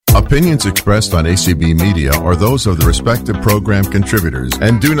opinions expressed on ACB Media are those of the respective program contributors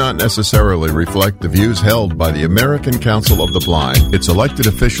and do not necessarily reflect the views held by the American Council of the Blind, its elected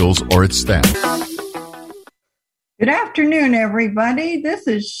officials, or its staff. Good afternoon, everybody. This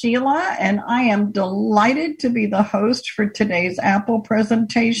is Sheila, and I am delighted to be the host for today's Apple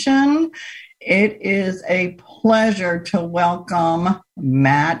presentation. It is a pleasure to welcome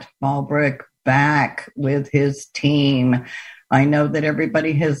Matt Malbrick back with his team. I know that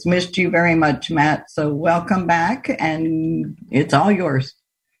everybody has missed you very much, Matt, so welcome back, and it's all yours.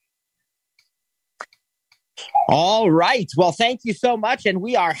 All right. Well, thank you so much. And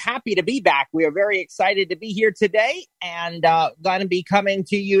we are happy to be back. We are very excited to be here today and going to be coming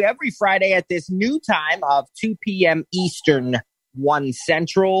to you every Friday at this new time of 2 p.m. Eastern, 1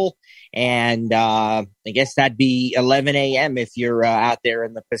 Central. And I guess that'd be 11 a.m. if you're out there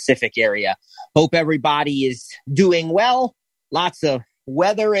in the Pacific area. Hope everybody is doing well. Lots of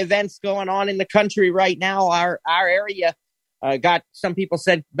weather events going on in the country right now. Our area got, some people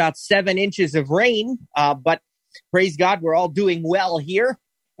said, about 7 inches of rain, but praise God, we're all doing well here,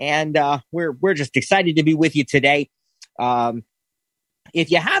 and we're just excited to be with you today.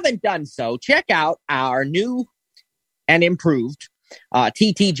 If you haven't done so, check out our new and improved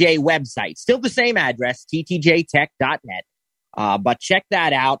TTJ website. Still the same address, ttjtech.net, but check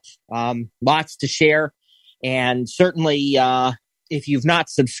that out. Lots to share, and certainly if you've not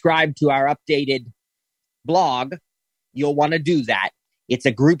subscribed to our updated blog, you'll want to do that. It's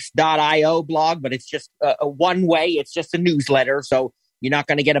a groups.io blog, but it's just a one way. It's just a newsletter. So you're not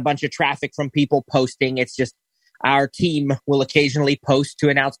going to get a bunch of traffic from people posting. It's just our team will occasionally post to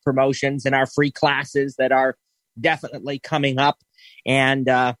announce promotions and our free classes that are definitely coming up. And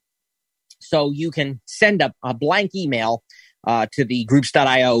so you can send a blank email to the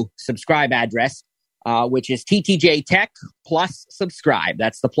groups.io subscribe address, which is TTJ Tech plus subscribe.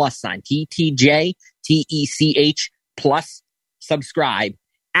 That's the plus sign. TTJ, TECH plus subscribe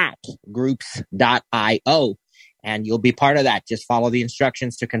at groups.io, and you'll be part of that. Just follow the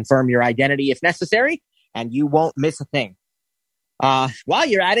instructions to confirm your identity if necessary, and you won't miss a thing. While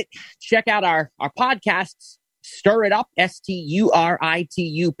you're at it, check out our podcasts. Stir It Up,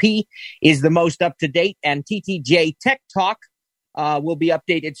 STURITUP, is the most up-to-date, and TTJ Tech Talk will be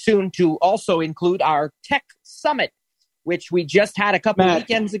updated soon to also include our Tech Summit, which we just had a couple of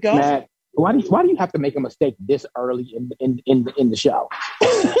weekends ago. Matt, why do you have to make a mistake this early in the show?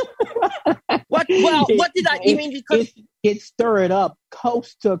 What? Well, what did I? You mean because it's Stir It Up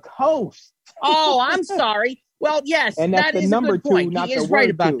coast to coast? Oh, I'm sorry. Well, yes, and that's that the is number a good point. two, not He the is right word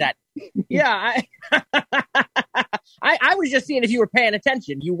about two. that. Yeah, I was just seeing if you were paying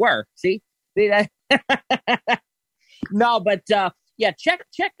attention. You were. See that? No, but yeah, check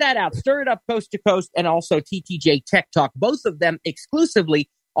that out. Stir It Up Coast to Coast, and also TTJ Tech Talk. Both of them exclusively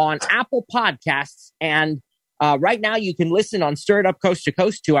on Apple Podcasts. And right now you can listen on Stir It Up Coast to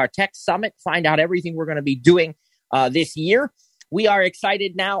Coast to our Tech Summit, find out everything we're going to be doing this year. We are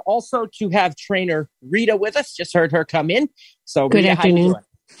excited now also to have trainer Rita with us. Just heard her come in. So good Rita, afternoon. how you doing?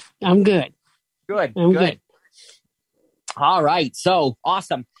 I'm good. Good. I'm good. All right. So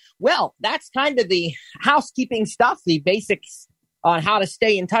awesome. Well, that's kind of the housekeeping stuff, the basics on how to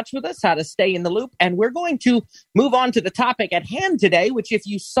stay in touch with us, how to stay in the loop. And we're going to move on to the topic at hand today, which if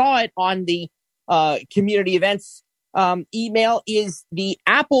you saw it on the community events email, is the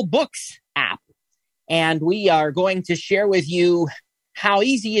Apple Books app. And we are going to share with you how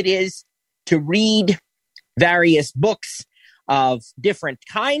easy it is to read various books of different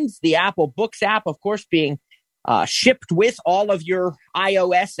kinds. The Apple Books app, of course, being shipped with all of your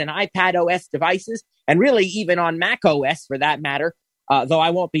iOS and iPad OS devices, and really even on Mac OS for that matter, though I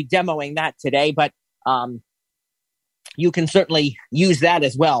won't be demoing that today, but you can certainly use that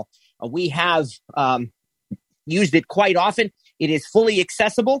as well. We have used it quite often. It is fully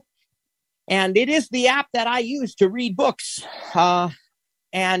accessible, and it is the app that I use to read books.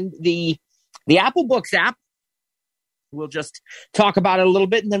 And the Apple Books app, we'll just talk about it a little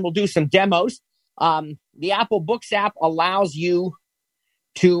bit, and then we'll do some demos. The Apple Books app allows you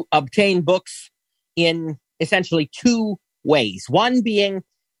to obtain books in essentially 2 ways. One being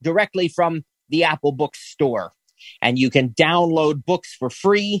directly from the Apple Books store. And you can download books for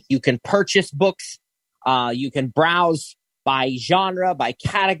free. You can purchase books. You can browse by genre, by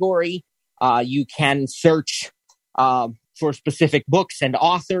category. You can search for specific books and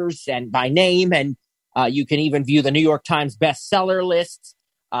authors and by name. And you can even view the New York Times bestseller lists.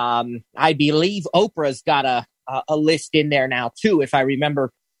 I believe Oprah's got a list in there now, too, if I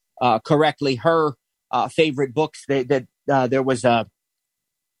remember correctly, her favorite books. There was a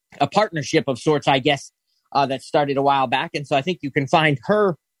partnership of sorts, I guess, that started a while back. And so I think you can find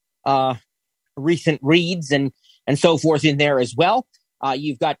her recent reads and so forth in there as well.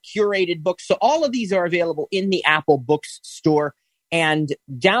 You've got curated books. So all of these are available in the Apple Books store, and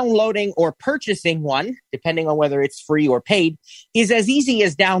downloading or purchasing one, depending on whether it's free or paid, is as easy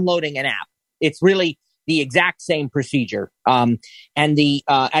as downloading an app. It's really the exact same procedure. And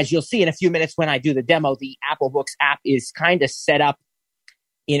as you'll see in a few minutes when I do the demo, the Apple Books app is kind of set up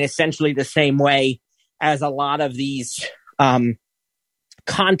in essentially the same way as a lot of these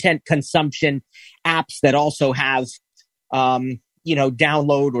content consumption apps that also have,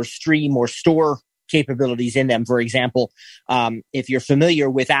 download or stream or store capabilities in them. For example, if you're familiar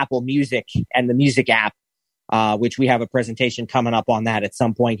with Apple Music and the Music app, which we have a presentation coming up on that at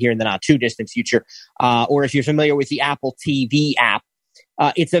some point here in the not too distant future, or if you're familiar with the Apple TV app,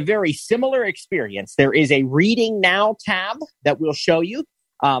 it's a very similar experience. There is a Reading Now tab that we'll show you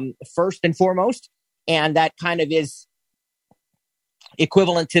first and foremost, and that kind of is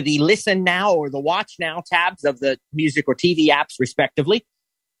equivalent to the Listen Now or the Watch Now tabs of the music or TV apps, respectively.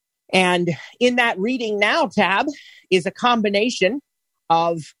 And in that Reading Now tab is a combination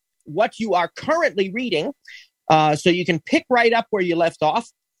of what you are currently reading, so you can pick right up where you left off,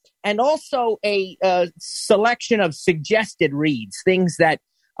 and also a selection of suggested reads, things that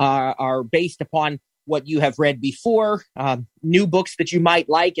are based upon what you have read before, new books that you might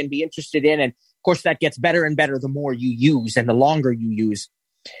like and be interested in. And of course, that gets better and better the more you use and the longer you use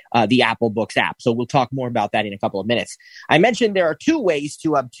the Apple Books app. So we'll talk more about that in a couple of minutes. I mentioned there are two ways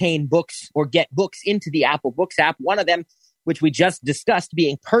to obtain books or get books into the Apple Books app. One of them, which we just discussed,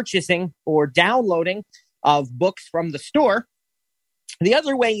 being purchasing or downloading of books from the store. The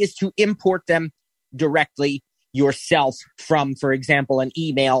other way is to import them directly yourself from, for example, an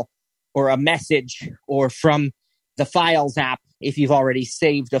email or a message, or from the Files app if you've already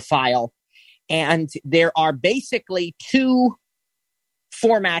saved a file. And there are basically two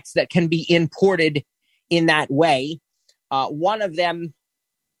formats that can be imported in that way. One of them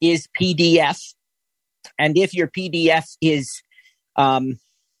is PDF. And if your PDF is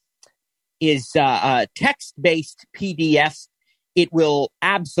text-based PDF, it will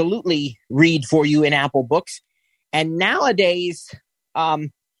absolutely read for you in Apple Books. And nowadays,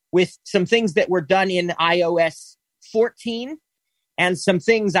 with some things that were done in iOS 14 and some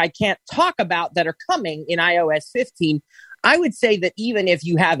things I can't talk about that are coming in iOS 15, I would say that even if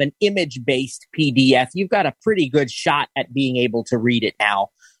you have an image-based PDF, you've got a pretty good shot at being able to read it now.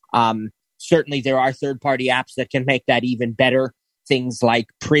 Certainly, there are third-party apps that can make that even better. Things like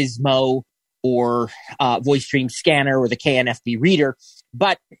Prismo or VoiceStream Scanner or the KNFB Reader.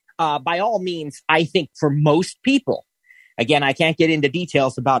 But by all means, I think for most people, again, I can't get into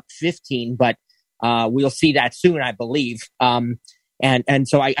details about 15, but we'll see that soon, I believe. And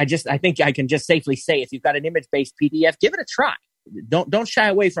so I think I can just safely say, if you've got an image-based PDF, give it a try. Don't shy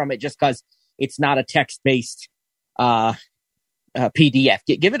away from it just because it's not a text-based PDF.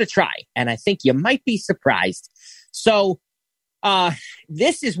 Give it a try, and I think you might be surprised. So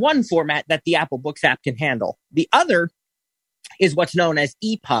this is one format that the Apple Books app can handle. The other is what's known as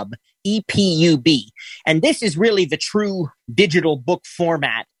EPUB, EPUB. And this is really the true digital book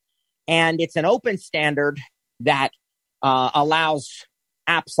format. And it's an open standard that allows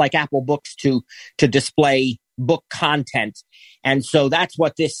apps like Apple Books to display book content. And so that's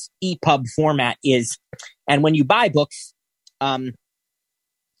what this EPUB format is. And when you buy books from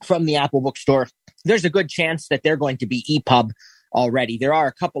the Apple Bookstore, there's a good chance that they're going to be EPUB already. There are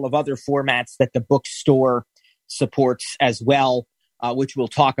a couple of other formats that the bookstore supports as well, which we'll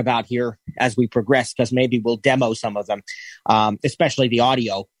talk about here as we progress, because maybe we'll demo some of them, especially the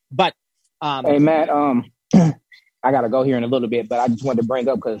audio. But hey, Matt, I got to go here in a little bit, but I just wanted to bring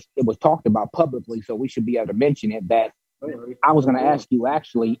up, because it was talked about publicly, so we should be able to mention it, that I was going to ask you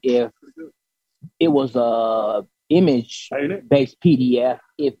actually if it was a image-based PDF,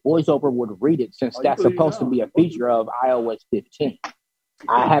 if VoiceOver would read it, since that's supposed to be a feature of iOS 15.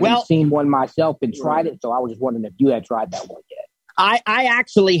 I haven't seen one myself and tried it, so I was just wondering if you had tried that one yet. I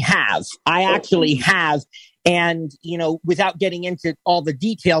actually have. And, without getting into all the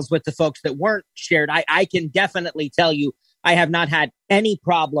details with the folks that weren't shared, I can definitely tell you I have not had any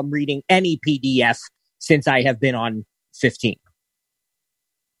problem reading any PDF since I have been on 15.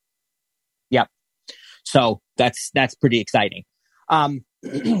 Yep. So that's pretty exciting.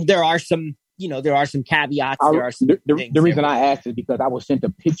 There are some caveats. The reason I asked is because I was sent a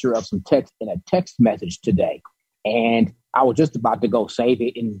picture of some text in a text message today, and I was just about to go save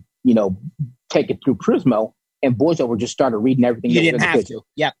it and, take it through Prismo, and VoiceOver just started reading everything. You didn't have to.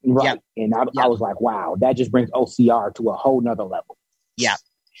 Yep. Right. Yep. And I was like, wow, that just brings OCR to a whole nother level. Yeah.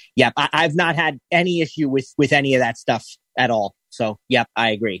 Yep. I've not had any issue with any of that stuff at all. So, yep, I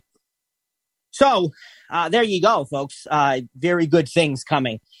agree. So there you go, folks. Very good things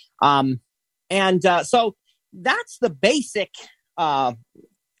coming. So that's the basic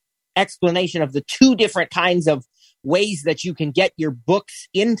explanation of the two different kinds of ways that you can get your books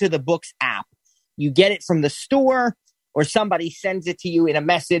into the Books app. You get it from the store, or somebody sends it to you in a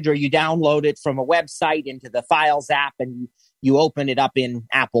message, or you download it from a website into the Files app and you open it up in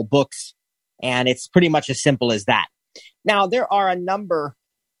Apple Books. And it's pretty much as simple as that. Now, there are a number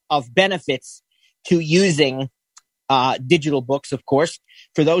of benefits to using digital books, of course.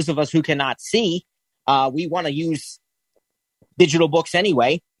 For those of us who cannot see, we want to use digital books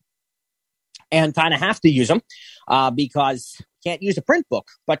anyway, and kind of have to use them because you can't use a print book.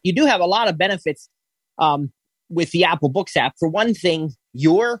 But you do have a lot of benefits with the Apple Books app. For one thing,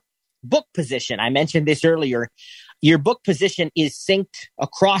 your book position, I mentioned this earlier, your book position is synced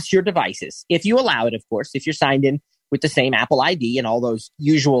across your devices. If you allow it, of course, if you're signed in with the same Apple ID and all those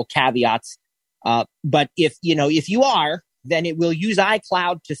usual caveats. But if you are, then it will use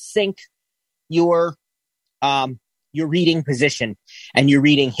iCloud to sync your reading position and your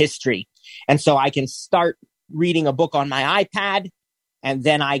reading history. And so I can start reading a book on my iPad, and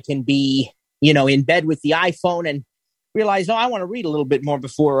then I can be, in bed with the iPhone and realize, I want to read a little bit more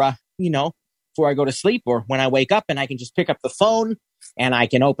before I go to sleep, or when I wake up, and I can just pick up the phone and I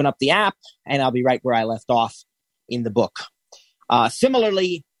can open up the app and I'll be right where I left off in the book.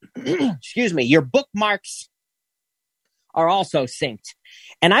 Similarly, your bookmarks are also synced.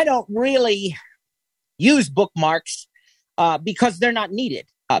 And I don't really use bookmarks because they're not needed.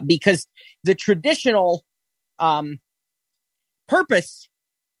 Because the traditional purpose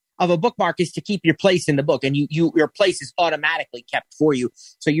of a bookmark is to keep your place in the book, and your place is automatically kept for you.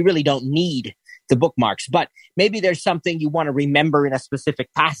 So you really don't need the bookmarks. But maybe there's something you want to remember in a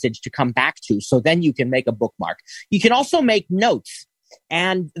specific passage to come back to. So then you can make a bookmark. You can also make notes,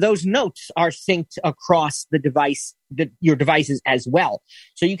 and those notes are synced across your devices as well.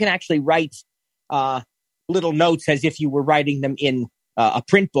 So you can actually write little notes as if you were writing them in a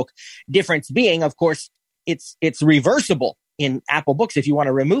print book. Difference being, of course, it's reversible in Apple Books. If you want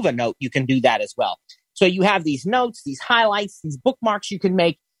to remove a note, you can do that as well. So you have these notes, these highlights, these bookmarks you can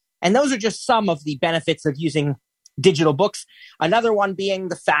make. And those are just some of the benefits of using digital books. Another one being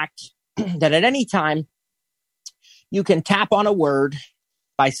the fact that at any time you can tap on a word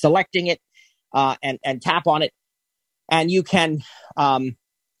by selecting it and tap on it. And you can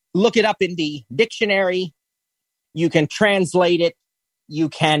look it up in the dictionary. You can translate it. You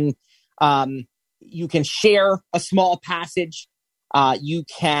can share a small passage. You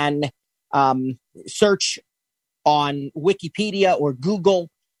can search on Wikipedia or Google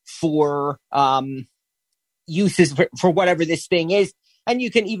for uses for whatever this thing is. And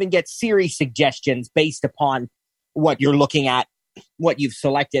you can even get Siri suggestions based upon what you're looking at, what you've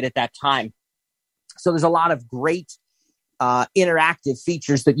selected at that time. So there's a lot of great interactive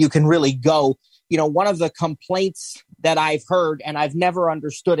features that you can really go. One of the complaints that I've heard, and I've never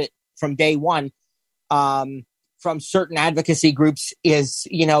understood it from day one, from certain advocacy groups is,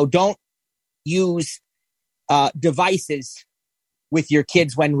 don't use devices with your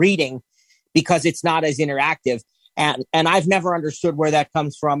kids when reading because it's not as interactive. And I've never understood where that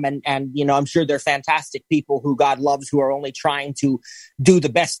comes from. And I'm sure they're fantastic people who God loves, who are only trying to do the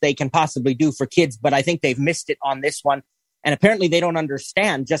best they can possibly do for kids. But I think they've missed it on this one. And apparently they don't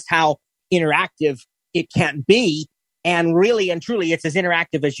understand just how interactive it can be. And really and truly, it's as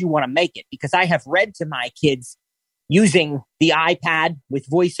interactive as you want to make it. Because I have read to my kids using the iPad with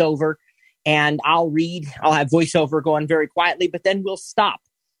VoiceOver, and I'll have VoiceOver going very quietly, but then we'll stop.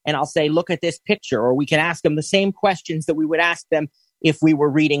 And I'll say, look at this picture, or we can ask them the same questions that we would ask them if we were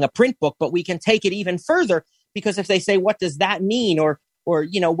reading a print book, but we can take it even further, because if they say, what does that mean? Or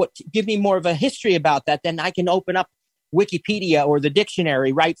give me more of a history about that, then I can open up Wikipedia or the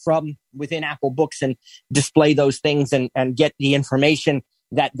dictionary right from within Apple Books and display those things and get the information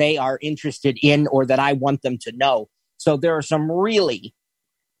that they are interested in or that I want them to know. So there are some really,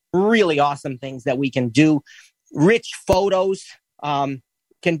 really awesome things that we can do. Rich photos,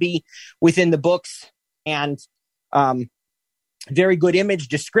 can be within the books, and very good image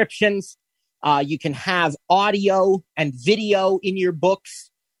descriptions. You can have audio and video in your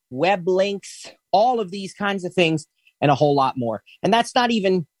books, web links, all of these kinds of things, and a whole lot more. And that's not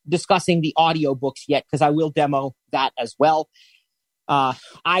even discussing the audio books yet, because I will demo that as well.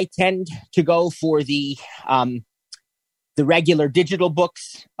 I tend to go for the regular digital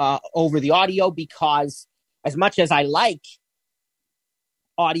books over the audio, because as much as I like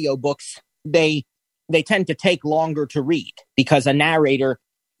audiobooks, they tend to take longer to read, because a narrator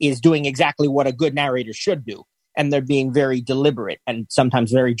is doing exactly what a good narrator should do, and they're being very deliberate and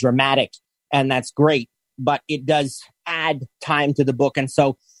sometimes very dramatic and that's great. But it does add time to the book. And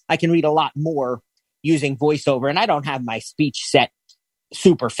so I can read a lot more using voiceover. And I don't have my speech set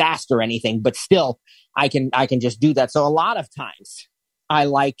super fast or anything, but still I can just do that. So a lot of times I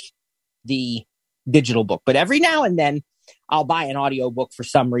like the digital book, but every now and then I'll buy an audiobook for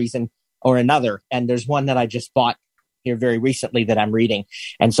some reason or another. And there's one that I just bought here very recently that I'm reading.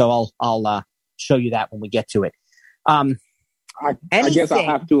 And so I'll show you that when we get to it. I guess I'll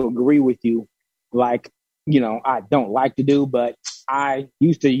have to agree with you. Like, I don't like to do, but I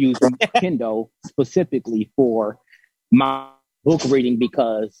used to use Kindle specifically for my book reading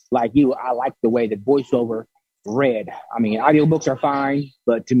because, like you, I like the way that voiceover read. I mean, audiobooks are fine,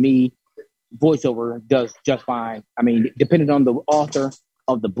 but to me, voiceover does just fine. I mean, depending on the author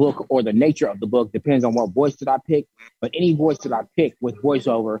of the book or the nature of the book, depends on what voice that I pick. But any voice that I pick with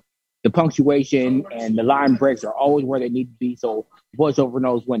voiceover, the punctuation and the line breaks are always where they need to be. So voiceover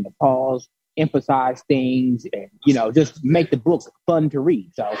knows when to pause, emphasize things, and just make the book fun to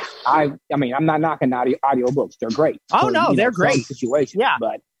read. So I mean, I'm not knocking audiobooks; they're great. Oh no, they're great situations. Yeah,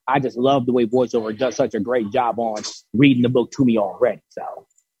 but I just love the way voiceover does such a great job on reading the book to me already. So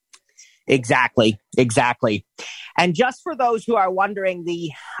exactly. And just for those who are wondering,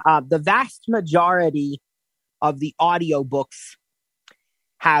 the vast majority of the audiobooks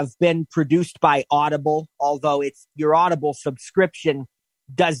have been produced by Audible, although your Audible subscription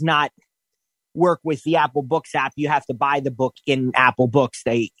does not work with the Apple Books app. You have to buy the book in Apple Books.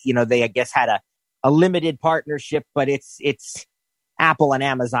 They I guess had a limited partnership, but it's Apple and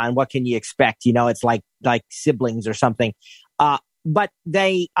Amazon. What can you expect? It's like siblings or something. But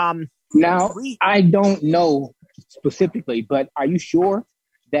they now I don't know specifically, but are you sure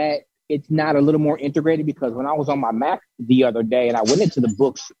that it's not a little more integrated? Because when I was on my Mac the other day and I went into the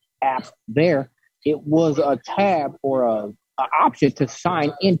Books app there, it was a tab or an option to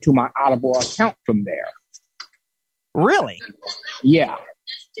sign into my Audible account from there. Really? Yeah.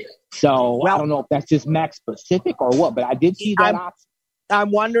 So I don't know if that's just Mac specific or what, but I did see that option.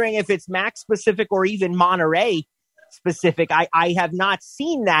 I'm wondering if it's Mac specific or even Monterey specific. I have not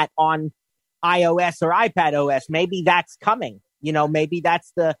seen that on iOS or iPad OS. Maybe that's coming. Maybe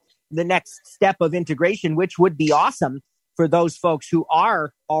that's the next step of integration, which would be awesome for those folks who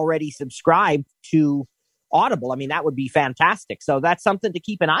are already subscribed to Audible. I mean, that would be fantastic. So that's something to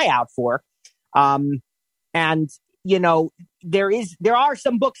keep an eye out for. And there are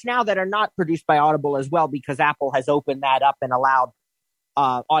some books now that are not produced by Audible as well, because Apple has opened that up and allowed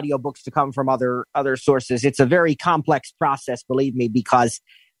audiobooks to come from other sources. It's a very complex process, believe me, because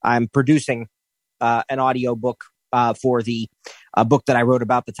I'm producing an audiobook for the book that I wrote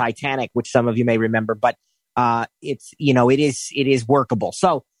about the Titanic, which some of you may remember, but it is workable.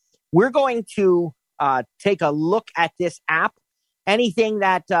 So we're going to take a look at this app. Anything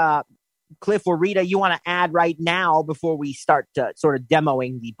that Cliff or Rita, you want to add right now before we start sort of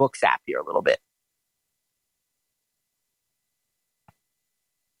demoing the Books app here a little bit?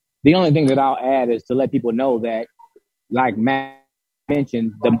 The only thing that I'll add is to let people know that, like Matt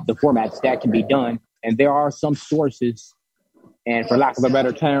mentioned, the formats that can be done, and there are some sources, and for lack of a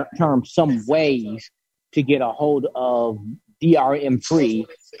better term, some ways to get a hold of DRM free.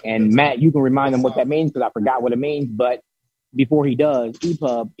 And Matt, you can remind them what that means, because I forgot what it means. But before he does,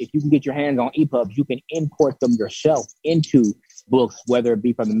 EPUB, if you can get your hands on EPUBs, you can import them yourself into books, whether it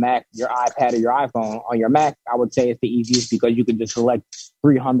be from the Mac, your iPad, or your iPhone. On your Mac, I would say it's the easiest, because you can just select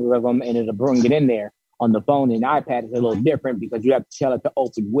 300 of them and it'll bring it in there. On the phone and iPad, it's a little different, because you have to tell it to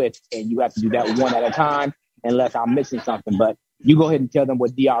open with, and you have to do that one at a time, unless I'm missing something. But you go ahead and tell them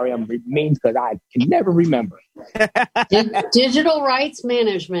what DRM means, because I can never remember. Digital rights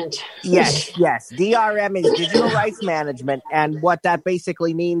management. Yes. DRM is digital rights management. And what that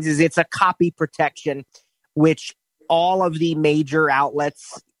basically means is it's a copy protection, which all of the major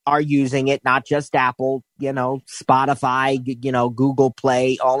outlets are using it, not just Apple, Spotify, Google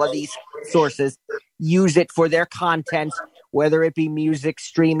Play, all of these sources use it for their content, whether it be music,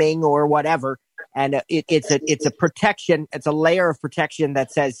 streaming, or whatever. And it's a protection. It's a layer of protection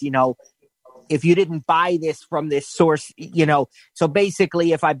that says, if you didn't buy this from this source, so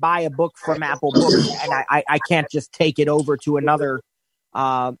basically if I buy a book from Apple Books and I can't just take it over to another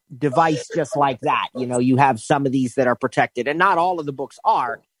device just like that. You have some of these that are protected, and not all of the books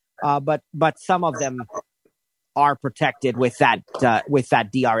are, but some of them are protected with that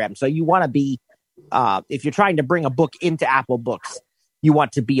DRM. So you want to be, if you're trying to bring a book into Apple Books, you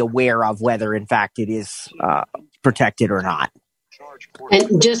want to be aware of whether, in fact, it is protected or not.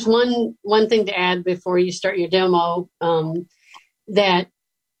 And just one thing to add before you start your demo, that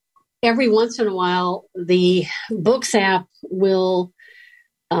every once in a while, the Books app will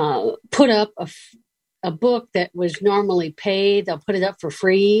put up a book that was normally paid. They'll put it up for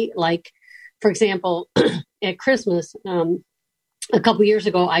free. Like, for example, at Christmas, a couple years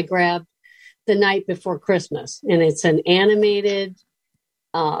ago, I grabbed The Night Before Christmas, and it's an animated,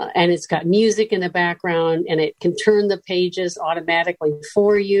 and it's got music in the background, and it can turn the pages automatically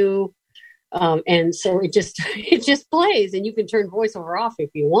for you. And so it just plays, and you can turn voiceover off if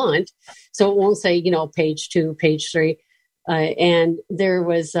you want. So it won't say, page 2, page 3. And there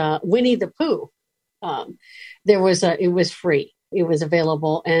was Winnie the Pooh. It was free. It was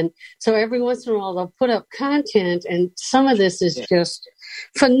available. And so every once in a while they'll put up content, and some of this is just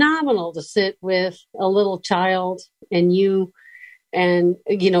phenomenal to sit with a little child and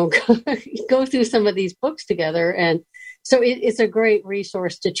go through some of these books together. And so it's a great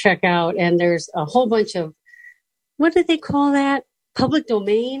resource to check out. And there's a whole bunch of, what do they call that? Public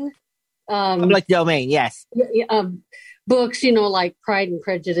domain? Public domain, yes. Books, like Pride and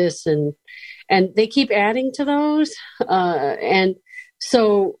Prejudice, and they keep adding to those. And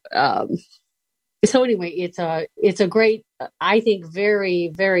so anyway, it's a great, I think,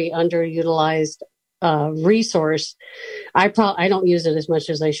 very, very underutilized resource. I don't use it as much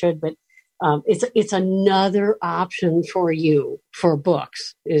as I should, but it's another option for you for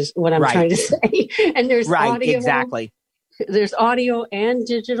books, is what I'm trying to say. And there's audio, exactly. There's audio and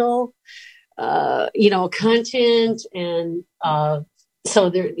digital, content, and so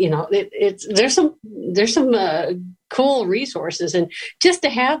there, there's some cool resources, and just to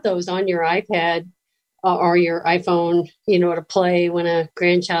have those on your iPad or your iPhone, to play when a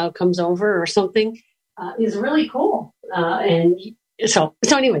grandchild comes over or something, is really cool. And so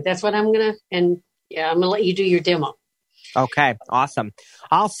anyway, that's what I'm gonna let you do your demo. Okay, awesome.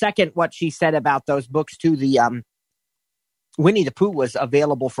 I'll second what she said about those books too. The Winnie the Pooh was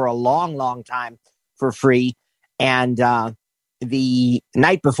available for a long, long time for free, and The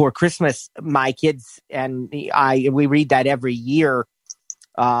Night Before Christmas, my kids and we read that every year.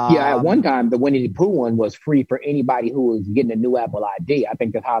 At one time, the Winnie the Pooh one was free for anybody who was getting a new Apple ID. I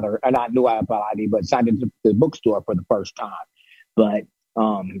think that's how they're not new Apple ID, but signed into the bookstore for the first time. But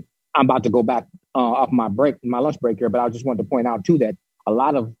I'm about to go back off my lunch break here, but I just wanted to point out too that a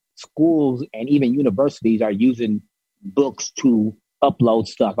lot of schools and even universities are using books to upload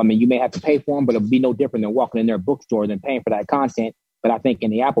stuff. I mean, you may have to pay for them, but it'll be no different than walking in their bookstore than paying for that content. But I think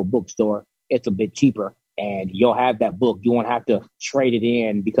in the Apple bookstore, it's a bit cheaper, and you'll have that book. You won't have to trade it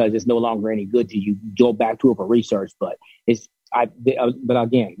in because it's no longer any good to you. Go back to it for research. But but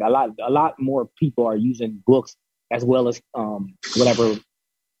again, a lot more people are using books as well as whatever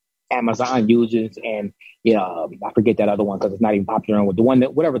Amazon uses, and I forget that other one because it's not even popular. With the one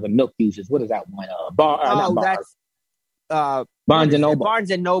that whatever the Milk uses, what is that one? Barnes and Noble. Barnes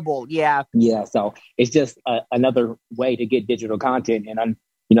and Noble, yeah. Yeah, so it's just another way to get digital content. And,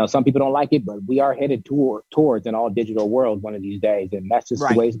 some people don't like it, but we are headed towards an all digital world one of these days. And that's just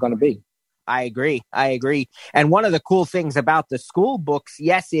the way it's going to be. I agree. And one of the cool things about the school books,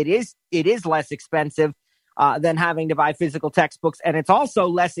 yes, it is less expensive than having to buy physical textbooks. And it's also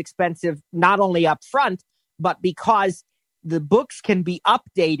less expensive, not only up front, but because the books can be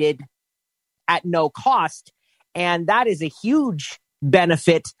updated at no cost. And that is a huge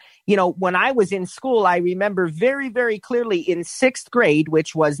benefit. When I was in school, I remember very, very clearly in 6th grade,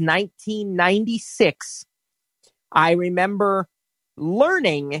 which was 1996, I remember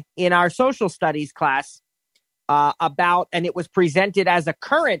learning in our social studies class about, and it was presented as a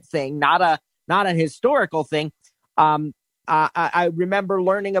current thing, not a historical thing. I remember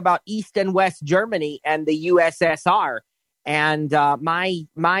learning about East and West Germany and the USSR. And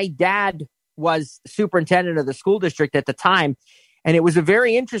my dad was superintendent of the school district at the time. And it was a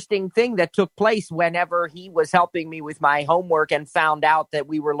very interesting thing that took place whenever he was helping me with my homework and found out that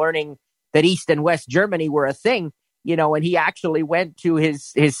we were learning that East and West Germany were a thing, and he actually went to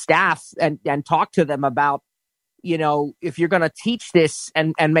his staff and talked to them about, if you're going to teach this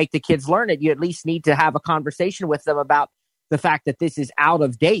and make the kids learn it, you at least need to have a conversation with them about the fact that this is out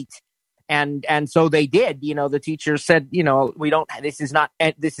of date. And so they did. The teacher said, this is not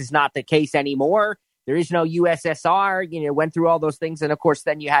the case anymore. There is no USSR. Went through all those things, and of course,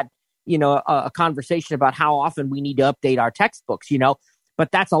 then you had a conversation about how often we need to update our textbooks.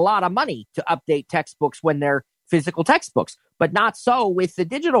 But that's a lot of money to update textbooks when they're physical textbooks, but not so with the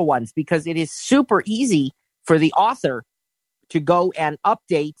digital ones, because it is super easy for the author to go and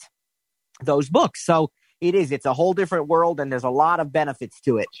update those books. So it's a whole different world, and there's a lot of benefits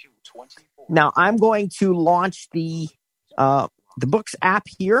to it. Now I'm going to launch the books app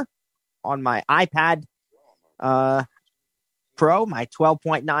here on my iPad Pro, my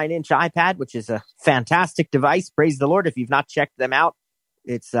 12.9 inch iPad, which is a fantastic device. Praise the Lord. If you've not checked them out,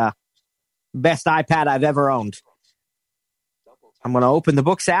 It's best iPad I've ever owned. I'm going to open the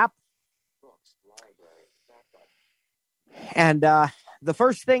Books app. And the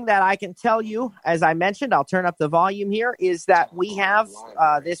first thing that I can tell you, as I mentioned, I'll turn up the volume here, is that we have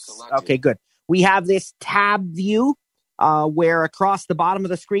this. Okay, good. We have this tab view where across the bottom of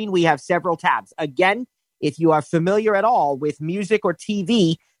the screen, we have several tabs. Again, if you are familiar at all with music or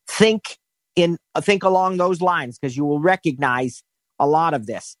TV, think along those lines, because you will recognize a lot of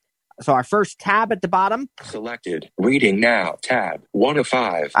this. So our first tab at the bottom. Selected. Reading Now. Tab 1 of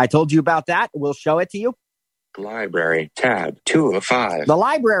 5. I told you about that. We'll show it to you. Library. Tab 2 of 5. The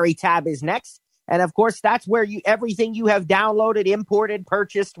Library tab is next. And of course, that's where everything you have downloaded, imported,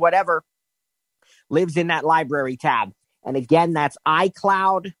 purchased, whatever, lives in that Library tab. And again, that's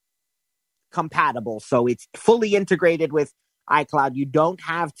iCloud compatible. So it's fully integrated with iCloud. You don't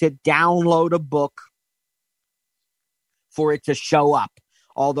have to download a book for it to show up.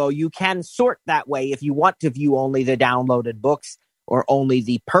 Although you can sort that way if you want to view only the downloaded books or only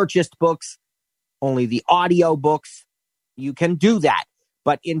the purchased books, only the audio books. You can do that.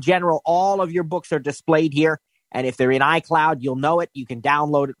 But in general, all of your books are displayed here. And if they're in iCloud, you'll know it. You can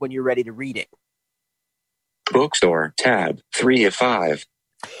download it when you're ready to read it. Bookstore. Tab 3 of 5.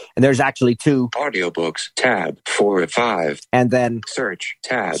 And there's actually 2. Audiobooks. Tab 4 of 5. And then Search.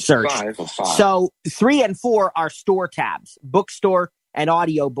 Tab Search. 5 of 5. So 3 and 4 are store tabs. Bookstore and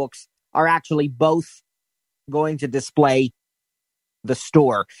audiobooks are actually both going to display the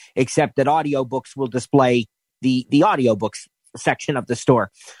store, except that audiobooks will display the audiobooks section of the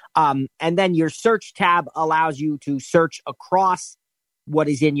store. And then your search tab allows you to search across what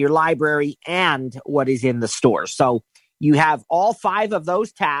is in your library and what is in the store. So you have all 5 of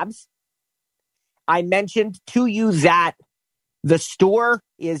those tabs. I mentioned to you that the store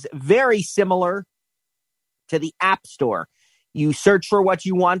is very similar to the App Store. You search for what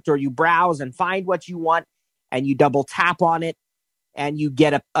you want, or you browse and find what you want, and you double tap on it, and you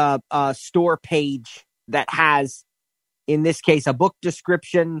get a store page that has, in this case, a book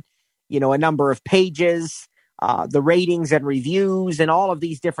description, a number of pages, the ratings and reviews, and all of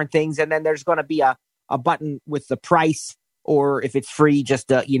these different things. And then there's going to be a button with the price, or if it's free, just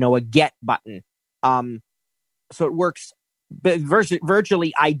a get button. So it works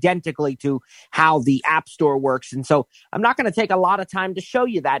virtually identically to how the App Store works. And so I'm not going to take a lot of time to show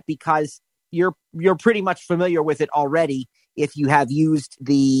you that, because you're pretty much familiar with it already if you have used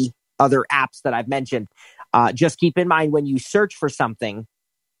the other apps that I've mentioned. Just keep in mind, when you search for something,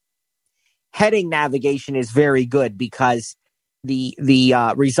 heading navigation is very good, because the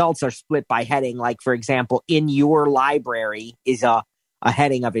results are split by heading. Like, for example, in your library is a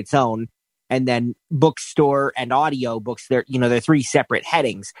heading of its own. And then bookstore and audiobooks, they're 3 separate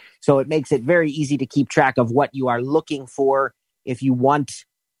headings. So it makes it very easy to keep track of what you are looking for if you want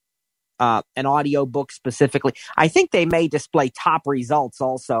an audiobook specifically. I think they may display top results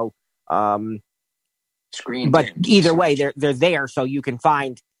also. Screen. But either way, they're there, so you can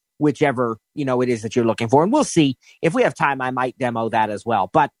find whichever it is that you're looking for. And we'll see. If we have time, I might demo that as well.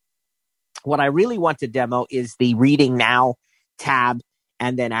 But what I really want to demo is the Reading Now tab,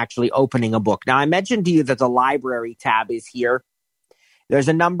 and then actually opening a book. Now, I mentioned to you that the Library tab is here. There's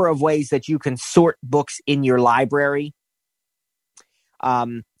a number of ways that you can sort books in your library.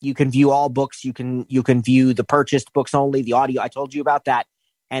 You can view all books. You can view the purchased books only, the audio. I told you about that.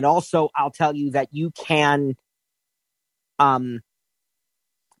 And also, I'll tell you that you can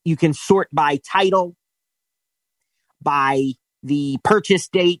sort by title, by the purchase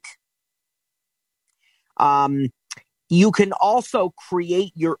date. You can also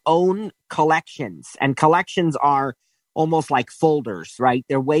create your own collections, and collections are almost like folders, right?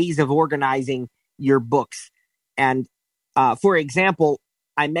 They're ways of organizing your books. And for example,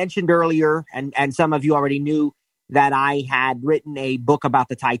 I mentioned earlier, and some of you already knew, that I had written a book about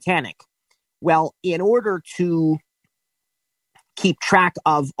the Titanic. Well, in order to keep track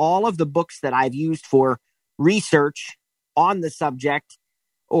of all of the books that I've used for research on the subject,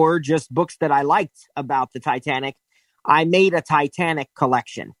 or just books that I liked about the Titanic, I made a Titanic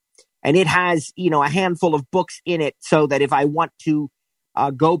collection, and it has, a handful of books in it, so that if I want to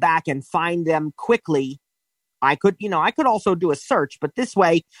go back and find them quickly, I could also do a search, but this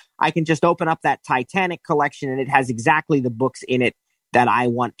way I can just open up that Titanic collection, and it has exactly the books in it that I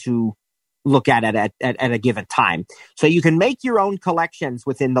want to look at a given time. So you can make your own collections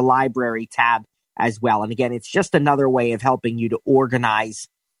within the Library tab as well. And again, it's just another way of helping you to organize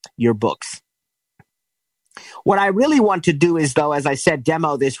your books. What I really want to do is, though, as I said,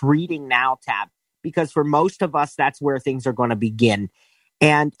 demo this Reading Now tab, because for most of us, that's where things are going to begin.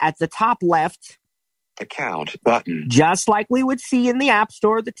 And at the top left, Account button. Just like we would see in the App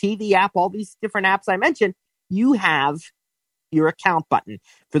Store, the TV app, all these different apps I mentioned, you have your account button.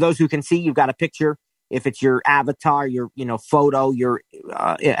 For those who can see, you've got a picture. If it's your avatar, your photo, your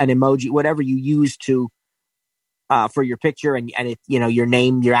an emoji, whatever you use to for your picture, and it, your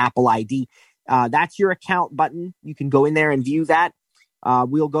name, your Apple ID, that's your account button. You can go in there and view that.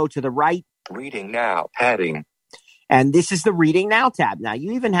 We'll go to the right. Reading now heading. And this is the Reading Now tab. Now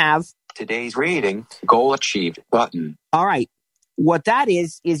you even have Today's reading goal achieved button. All right. What that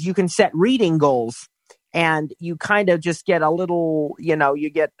is you can set reading goals, and you kind of just get a little, you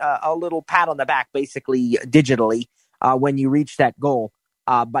get a little pat on the back, basically digitally, when you reach that goal.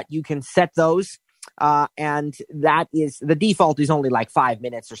 But you can set those, and that is, the default is only like 5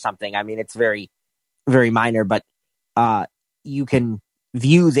 minutes or something. I mean, it's very, very minor, but you can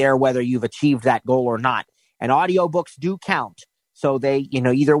view there whether you've achieved that goal or not. And audiobooks do count. So they,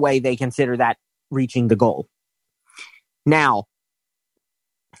 either way, they consider that reaching the goal. Now,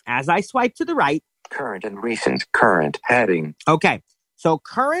 as I swipe to the right. Current and recent. Current heading. Okay. So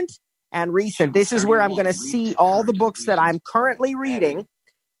current and recent. This is where I'm going to see all the books that I'm currently reading,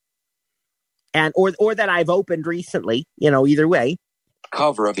 and or that I've opened recently, either way.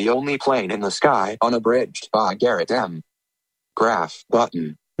 Cover of The Only Plane in the Sky, Unabridged by Garrett M. Graph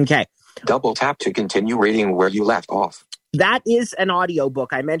button. Okay. Double tap to continue reading where you left off. That is an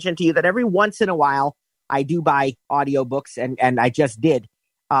audiobook. I mentioned to you that every once in a while I do buy audiobooks, and I just did.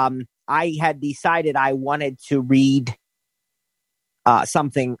 I had decided I wanted to read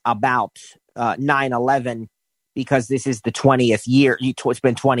something about 9/11 because this is the 20th year. It's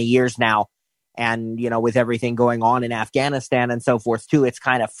been 20 years now. And, with everything going on in Afghanistan and so forth, too, it's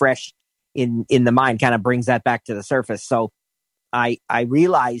kind of fresh in the mind, kind of brings that back to the surface. So I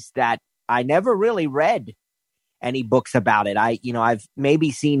realized that I never really read any books about it. I've maybe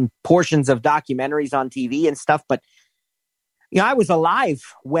seen portions of documentaries on TV and stuff, but I was alive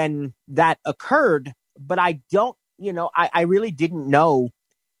when that occurred, but I don't, I really didn't know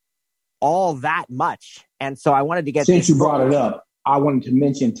all that much. And so I wanted to get Since you brought it up, I wanted to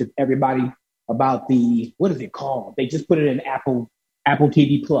mention to everybody about what is it called? They just put it in Apple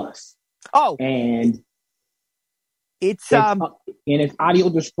TV Plus. Oh, and it's audio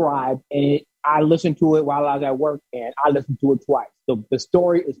described, and I listened to it while I was at work, and I listened to it twice. So the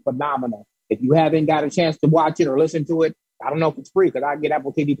story is phenomenal. If you haven't got a chance to watch it or listen to it, I don't know if it's free because I get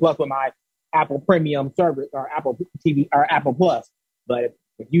Apple TV Plus with my Apple Premium service or Apple TV or Apple Plus. But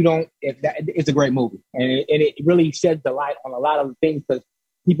if you don't, it's a great movie, and it really sheds the light on a lot of things because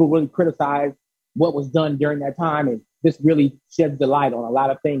people really criticize what was done during that time, and this really sheds the light on a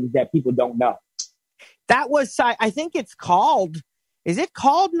lot of things that people don't know. That was, I think it's called. Is it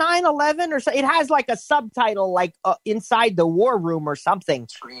called 9/11 or so? It has like a subtitle, like Inside the War Room or something.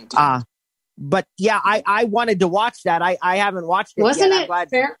 But yeah, I wanted to watch that. I haven't watched it Wasn't yet.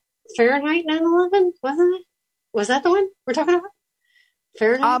 it Fahrenheit 9/11? Wasn't it? Was that the one we're talking about?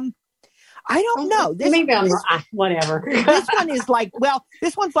 Fahrenheit? I don't know. Maybe I'm whatever. This one is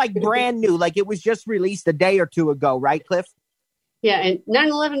this one's like brand new. Like it was just released a day or two ago, right, Cliff? Yeah, and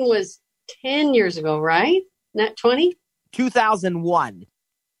 9/11 was 10 years ago, right? Not 20? 2001.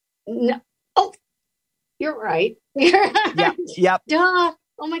 No. Oh, you're right. Yep. Duh.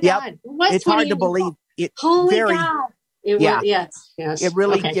 Oh my God. It's hard to believe. Holy God. Yes. It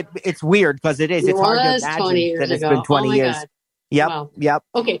really, okay. It's weird because it is. It's hard to imagine that it's been 20 years. God. Yep. Wow. Yep.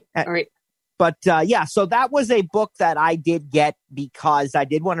 Okay. All right. But so that was a book that I did get because I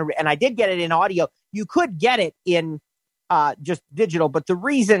did want to, and I did get it in audio. You could get it in just digital, but the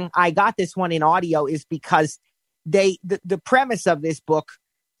reason I got this one in audio is because the premise of this book,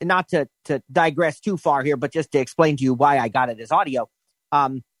 not to digress too far here, but just to explain to you why I got it as audio.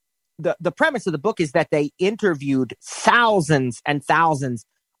 The premise of the book is that they interviewed thousands and thousands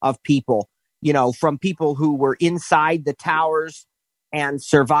of people, from people who were inside the towers and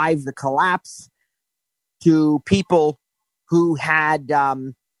survived the collapse to people who had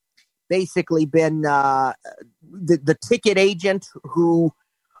basically been the ticket agent who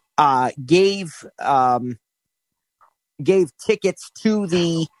gave tickets to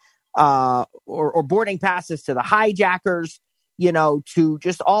the or boarding passes to the hijackers, to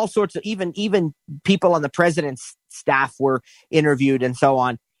just all sorts of even people on the president's staff were interviewed and so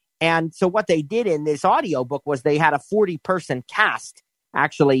on. And so what they did in this audiobook was they had a 40-person cast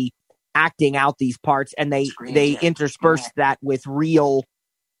actually acting out these parts, and they interspersed that with real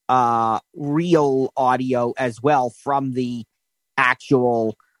audio as well from the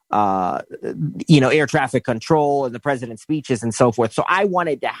actual air traffic control and the president's speeches and so forth. So I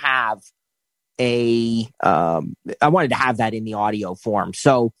wanted to have that in the audio form.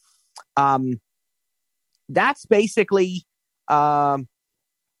 So that's basically the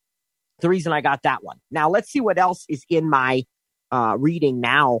reason I got that one. Now, let's see what else is in my reading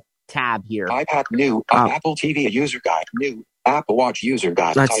now tab here. iPad new, Apple TV user guide, new, Apple Watch user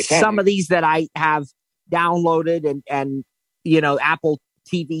guide. Some of these that I have downloaded and Apple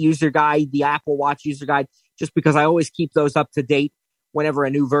TV user guide, the Apple Watch user guide, just because I always keep those up to date whenever a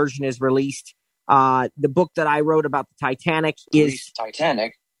new version is released. The book that I wrote about the Titanic is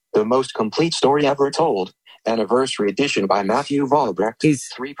Titanic, the most complete story ever told. Anniversary edition by Matthew Valbrecht is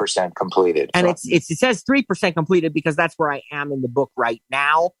 3% completed. And it says 3% completed because that's where I am in the book right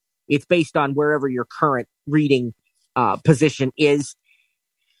now. It's based on wherever your current reading position is.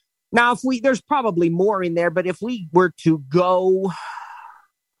 Now, there's probably more in there, but if we were to go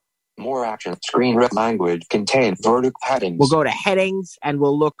more action, screen read language, contain vertical headings. We'll go to headings and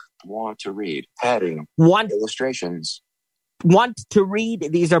we'll look. Want to read, heading, illustrations. Want to read.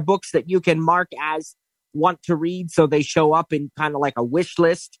 These are books that you can mark as want to read, so they show up in kind of like a wish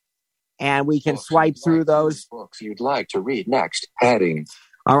list, and we can swipe through those. Books you'd like to read next, heading.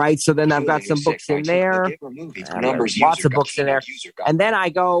 All right, so then I've got some books in there. Lots of books in there. And then I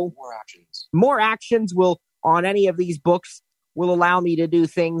go, more actions will, on any of these books, will allow me to do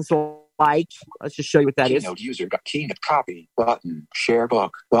things like, let's just show you what that is. Keynote copy, button, share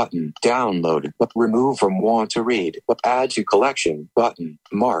book, button, download, remove from want to read, add to collection, button,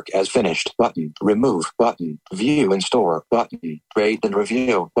 mark as finished, button, remove, button, view and store, button, rate and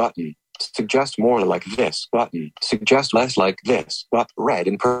review, button, suggest more like this, button, suggest less like this, read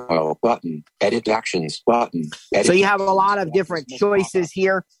in pro, button, edit actions, button. So you have a lot of different choices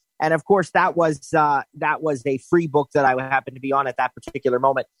here. And of course, that was a free book that I happened to be on at that particular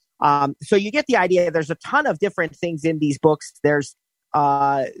moment. So you get the idea. There's a ton of different things in these books. There's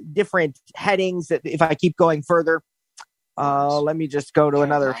different headings. If I keep going further, let me just go to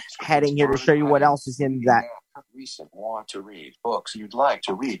another heading here to show you what else is in that. Recent want to read books you'd like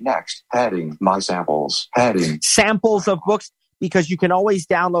to read next. Heading, my samples. Heading, samples of books, because you can always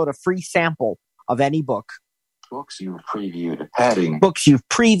download a free sample of any book. Books you've previewed. Heading, books you've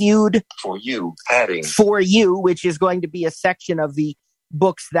previewed. For you. Heading, for you, which is going to be a section of the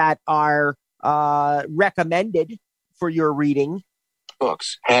books that are recommended for your reading.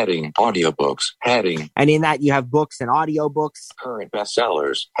 Books, heading, audiobooks, heading. And in that you have books and audiobooks. Current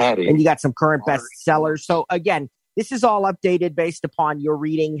bestsellers, heading. And you got some current bestsellers. So again, this is all updated based upon your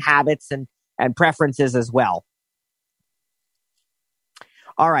reading habits and preferences as well.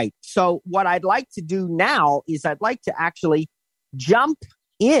 All right. So what I'd like to do now is I'd like to actually jump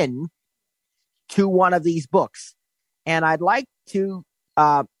in to one of these books. And I'd like to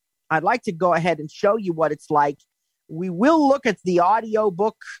go ahead and show you what it's like. We will look at the audio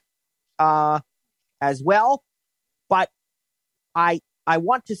book as well, but I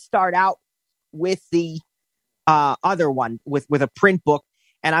want to start out with the other one with a print book,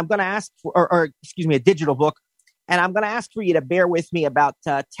 and I'm going to ask for, a digital book, and I'm going to ask for you to bear with me about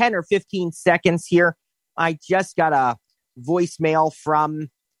 10 or 15 seconds here. I just got a voicemail from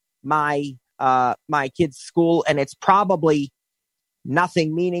my kid's school, and it's probably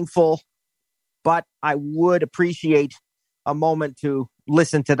nothing meaningful, but I would appreciate a moment to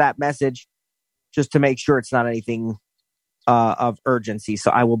listen to that message just to make sure it's not anything of urgency. So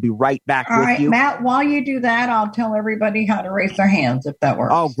I will be right back with you. All right, Matt, while you do that, I'll tell everybody how to raise their hands if that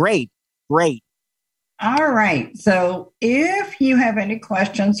works. Oh, great. All right. So if you have any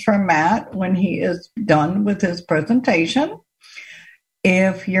questions for Matt when he is done with his presentation,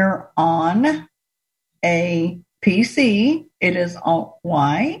 if you're on a PC, it is Alt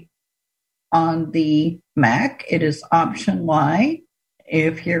Y. On the Mac, it is Option Y.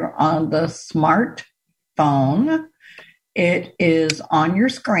 If you're on the smartphone, it is on your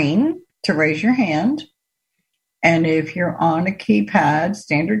screen to raise your hand. And if you're on a keypad,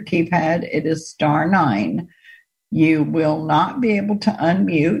 standard keypad, it is *9. You will not be able to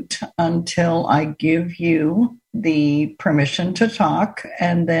unmute until I give you the permission to talk.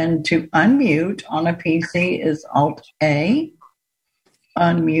 And then to unmute on a PC is Alt-A.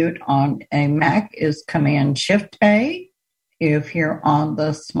 Unmute on a Mac is Command-Shift-A. If you're on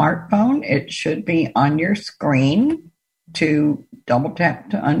the smartphone, it should be on your screen to double tap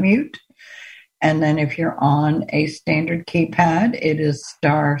to unmute. And then if you're on a standard keypad, it is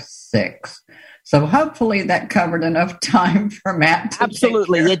 *6. So hopefully that covered enough time for Matt to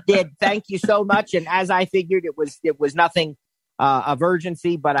Absolutely, it did. Thank you so much. And as I figured, it was nothing of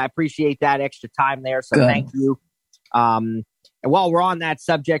urgency, but I appreciate that extra time there. So Thank you. And while we're on that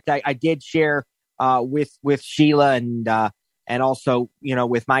subject, I did share with Sheila and also,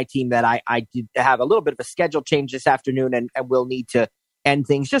 with my team that I did have a little bit of a schedule change this afternoon and we'll need to end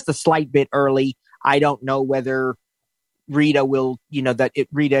things just a slight bit early. I don't know whether Rita will,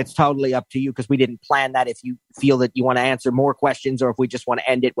 Rita, it's totally up to you because we didn't plan that. If you feel that you want to answer more questions or if we just want to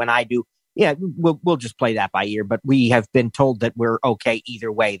end it when I do, yeah, we'll just play that by ear. But we have been told that we're okay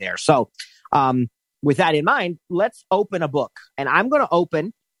either way there. So with that in mind, let's open a book. And I'm going to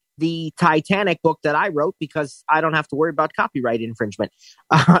open the Titanic book that I wrote because I don't have to worry about copyright infringement.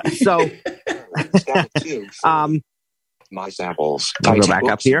 Step 2. My samples. I'll go back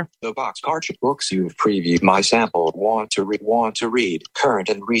up here. The box cartridge books you've previewed. My sample. Want to read. Current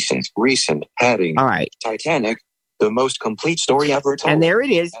and recent. Heading. All right. Titanic. The most complete story ever told. And there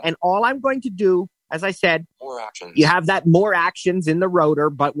it is. And all I'm going to do, as I said, more actions. You have that more actions in the rotor,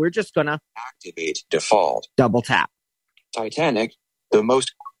 but we're just going to activate default. Double tap. Titanic. The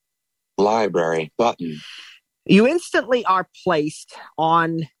most library button. You instantly are placed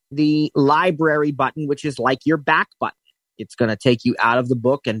on the library button, which is like your back button. It's going to take you out of the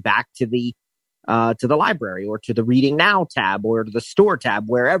book and back to the library or to the Reading Now tab or to the store tab,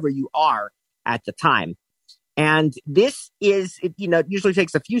 wherever you are at the time. And this is, it usually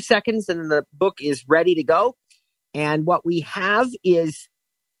takes a few seconds and the book is ready to go. And what we have is,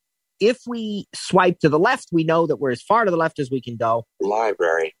 if we swipe to the left, we know that we're as far to the left as we can go.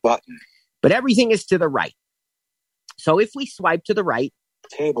 Library button. But everything is to the right. So if we swipe to the right,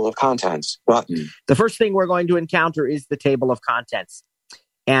 table of contents button. The first thing we're going to encounter is the table of contents.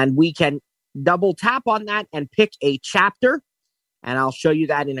 And we can double tap on that and pick a chapter. And I'll show you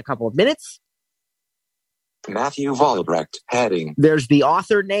that in a couple of minutes. Matthew Vollebrecht, heading. There's the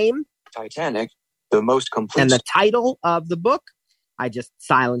author name. Titanic, the most complete. And the title of the book. I just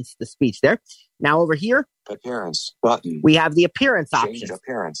silenced the speech there. Now over here. Appearance button. We have the appearance option. Change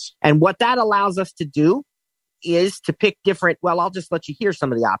appearance. And what that allows us to do is to pick different, I'll just let you hear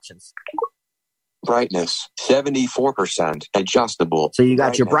some of the options. Brightness, 74%, adjustable. So you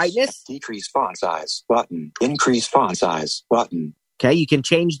got your brightness. Decrease font size button. Increase font size button. Okay, you can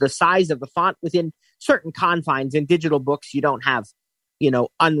change the size of the font within certain confines. In digital books, you don't have,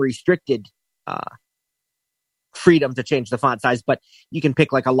 unrestricted freedom to change the font size, but you can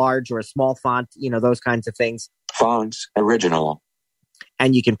pick like a large or a small font, those kinds of things. Fonts, original.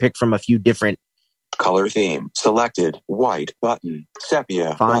 And you can pick from a few different color theme. Selected, white button,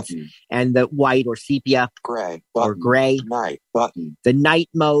 sepia fonts, button. And the white or sepia, gray button, or gray, night button. The night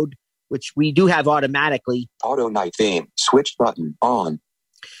mode, which we do have automatically. Auto night theme, switch button on.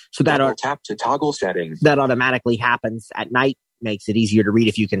 So that tap to toggle settings. That automatically happens at night, makes it easier to read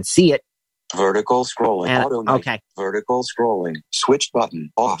if you can see it. Vertical scrolling, and, auto night, okay. Vertical scrolling, switch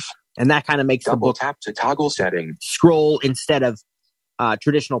button off. And that kind of makes the book tap to toggle setting. Scroll instead of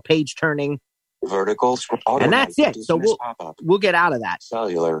traditional page turning. Vertical scroll. And that's it. So we'll get out of that.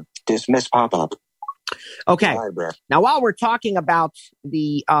 Cellular, dismiss pop-up. Okay. Library. Now, while we're talking about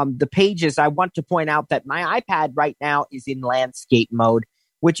the pages, I want to point out that my iPad right now is in landscape mode,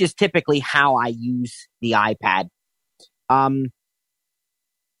 which is typically how I use the iPad.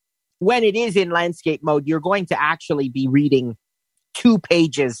 When it is in landscape mode, you're going to actually be reading 2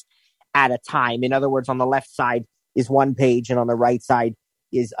 pages at a time. In other words, on the left side is one page and on the right side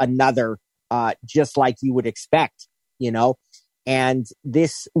is another, just like you would expect, and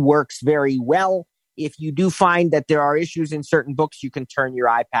this works very well. If you do find that there are issues in certain books, you can turn your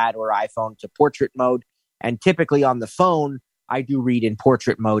iPad or iPhone to portrait mode. And typically on the phone, I do read in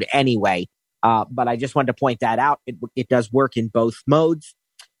portrait mode anyway. But I just wanted to point that out. It does work in both modes.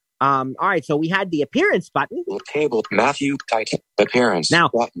 All right, so we had the appearance button. Table, Matthew, Titan, appearance. Now,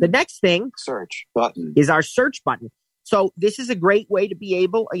 button. The next thing search button is our search button. So this is a great way to be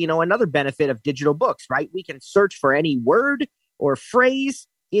able, another benefit of digital books, right? We can search for any word or phrase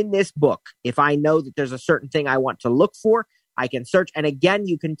in this book. If I know that there's a certain thing I want to look for, I can search. And again,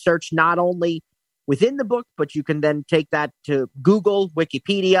 you can search not only within the book, but you can then take that to Google,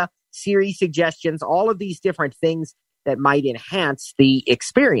 Wikipedia, Siri suggestions, all of these different things that might enhance the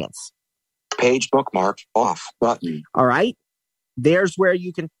experience. Page bookmark off button. All right. There's where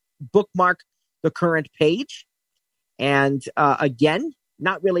you can bookmark the current page. And again,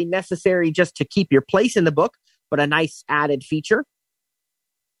 not really necessary just to keep your place in the book, but a nice added feature.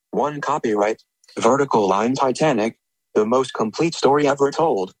 One copyright, vertical line Titanic, the most complete story ever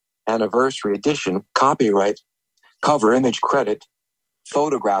told. Anniversary edition, copyright. Cover image credit.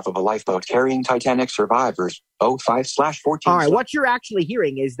 Photograph of a lifeboat carrying Titanic survivors, 05/14. All right, what you're actually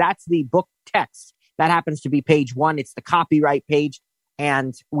hearing is that's the book text. That happens to be page 1. It's the copyright page,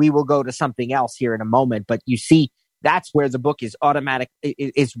 and we will go to something else here in a moment. But you see, that's where the book is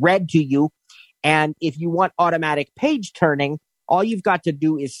is read to you. And if you want automatic page turning, all you've got to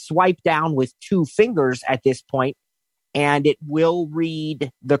do is swipe down with 2 fingers at this point, and it will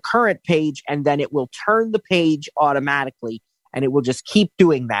read the current page, and then it will turn the page automatically, and it will just keep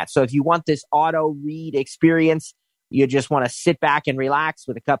doing that. So if you want this auto read experience, you just want to sit back and relax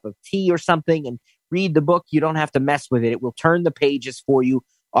with a cup of tea or something and read the book. You don't have to mess with it. It will turn the pages for you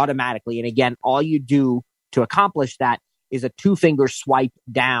automatically. And again, all you do to accomplish that is a 2-finger swipe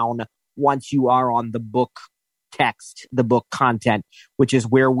down once you are on the book text, the book content, which is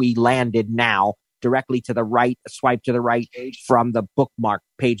where we landed now, directly to the right, a swipe to the right from the bookmark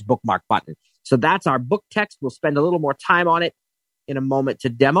button. So that's our book text. We'll spend a little more time on it in a moment to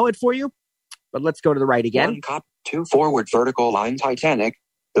demo it for you. But let's go to the right again. 1 cop, 2 forward vertical line Titanic,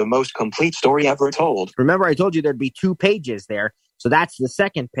 the most complete story ever told. Remember, I told you there'd be 2 pages there. So that's the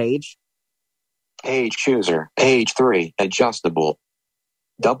second page. Page chooser, page 3, adjustable.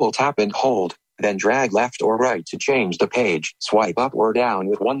 Double tap and hold, then drag left or right to change the page. Swipe up or down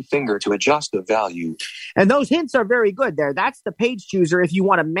with 1 finger to adjust the value. And those hints are very good there. That's the page chooser. If you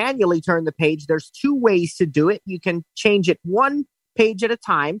want to manually turn the page, there's 2 ways to do it. You can change it 1 page at a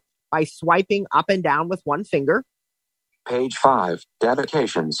time by swiping up and down with 1 finger. Page 5,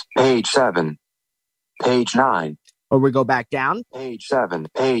 dedications. Page 7, page 9. Or we go back down. Page 7,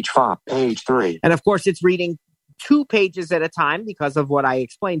 page 5, page 3. And of course, it's reading 2 pages at a time because of what I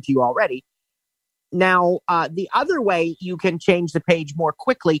explained to you already. Now, the other way you can change the page more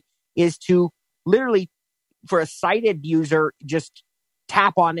quickly is to literally, for a sighted user, just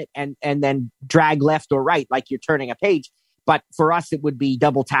tap on it and then drag left or right like you're turning a page. But for us, it would be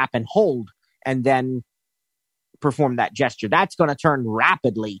double tap and hold and then perform that gesture. That's going to turn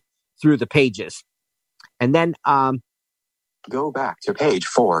rapidly through the pages. And then go back to page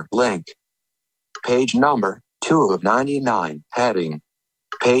 4, link. Page number 2 of 99, heading.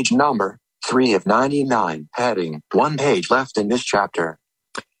 Page number 3 of 99, heading. 1 page left in this chapter.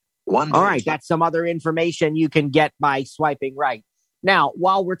 All right, that's some other information you can get by swiping right. Now,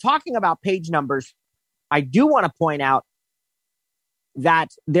 while we're talking about page numbers, I do want to point out that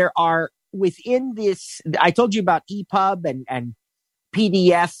there are within this, I told you about EPUB and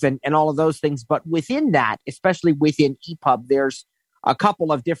PDF and all of those things, but within that, especially within EPUB, there's a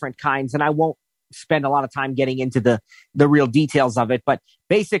couple of different kinds, and I won't spend a lot of time getting into the real details of it, but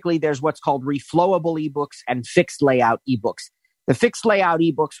basically there's what's called reflowable ebooks and fixed layout ebooks. The fixed layout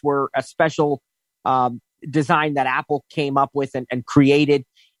ebooks were a special design that Apple came up with and created.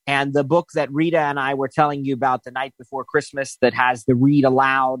 And the book that Rita and I were telling you about the night before Christmas that has the read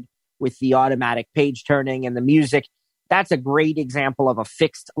aloud with the automatic page turning and the music, that's a great example of a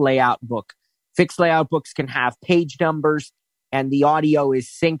fixed layout book. Fixed layout books can have page numbers, and the audio is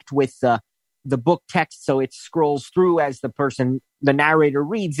synced with the book text, so it scrolls through as the narrator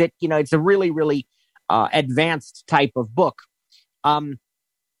reads it. You know, it's a really, really advanced type of book.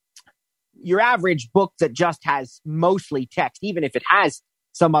 Your average book that just has mostly text, even if it has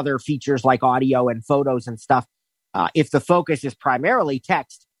some other features like audio and photos and stuff, if the focus is primarily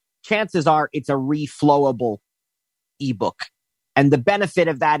text, chances are it's a reflowable ebook. And the benefit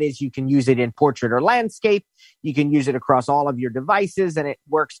of that is you can use it in portrait or landscape. You can use it across all of your devices, and it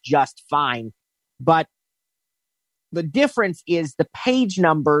works just fine. But the difference is the page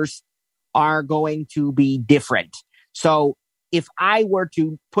numbers are going to be different. So if I were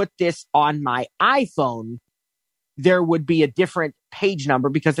to put this on my iPhone, there would be a different page number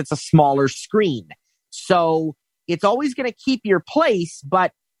because it's a smaller screen. So it's always going to keep your place,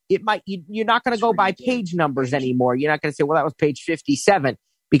 but you're not going to go by page numbers anymore. You're not going to say, well, that was page 57,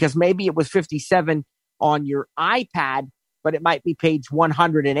 because maybe it was 57 on your iPad, but it might be page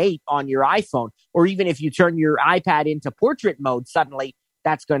 108 on your iPhone. Or even if you turn your iPad into portrait mode, suddenly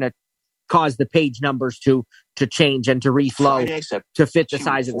that's going to cause the page numbers to change and to reflow to fit the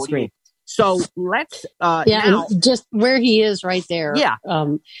size of the screen. So let's now, just where he is right there. Yeah.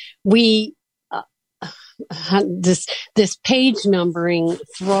 This page numbering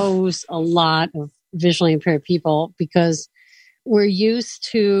throws a lot of visually impaired people because we're used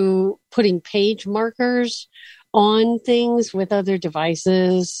to putting page markers on things with other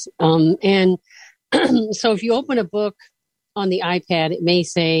devices. And so if you open a book on the iPad, it may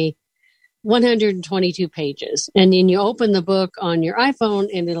say 122 pages. And then you open the book on your iPhone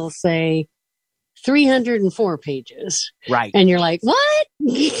and it'll say 304 pages. Right. And you're like, what?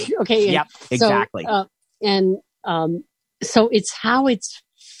 Okay. Yep, exactly. So it's how it's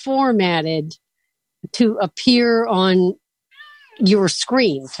formatted to appear on your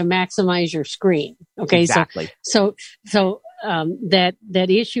screen to maximize your screen. Okay. Exactly. So that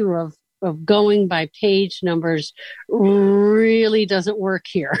issue of going by page numbers really doesn't work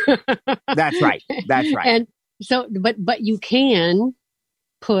here. That's right. That's right. And so, but you can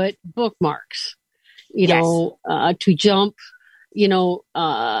put bookmarks. to jump.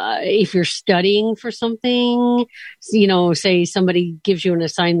 If you're studying for something, say somebody gives you an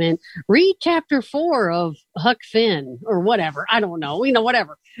assignment, read chapter 4 of Huck Finn or whatever. I don't know,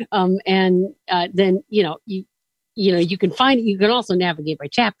 whatever. Then, you can find it. You can also navigate by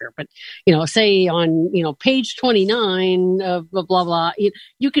chapter, but, say on, page 29 of blah, blah, blah,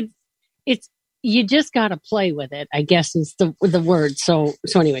 you just got to play with it, I guess is the word. So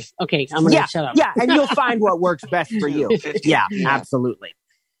anyway, okay, I'm going to shut up. Yeah, and you'll find what works best for you. Yeah, absolutely.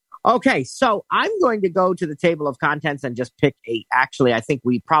 Okay, so I'm going to go to the table of contents and just pick actually, I think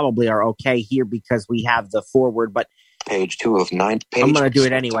we probably are okay here because we have the forward, but page 2 of 9. I'm going to do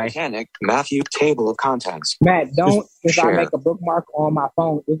it anyway. Titanic, Matthew, table of contents. Matt, if I make a bookmark on my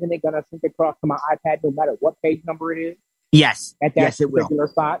phone, isn't it going to sync across to my iPad no matter what page number it is? Yes. At that particular will.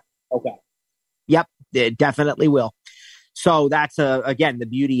 Spot? Okay. Yep, it definitely will. So that's, again, the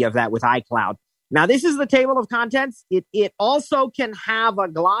beauty of that with iCloud. Now, this is the table of contents. It also can have a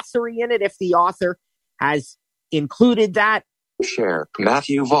glossary in it if the author has included that. Share,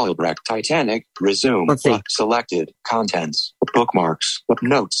 Matthew Vollebrecht, Titanic, resume, Let's see. Selected, contents, bookmarks,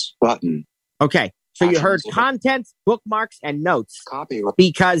 notes, button. Okay, so you heard Actions. contents, bookmarks, and notes. Copy.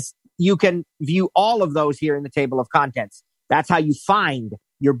 Because you can view all of those here in the table of contents. That's how you find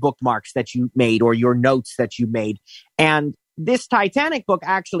your bookmarks that you made or your notes that you made. And this Titanic book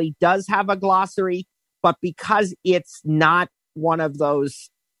actually does have a glossary, but because it's not one of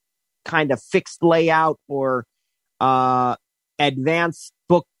those kind of fixed layout or advanced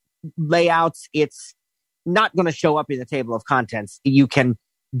book layouts, it's not going to show up in the table of contents. You can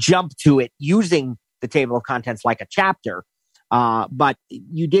jump to it using the table of contents like a chapter. But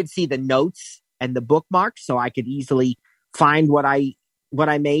you did see the notes and the bookmarks, so I could easily find what I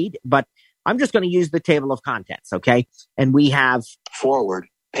made, but I'm just going to use the table of contents, okay? And we have forward,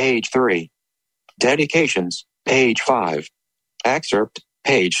 page 3. Dedications, page 5. Excerpt,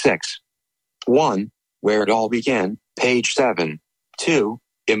 page 6. 1. Where it all began, page 7. 2.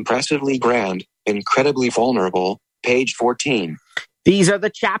 Impressively grand, incredibly vulnerable, page 14. These are the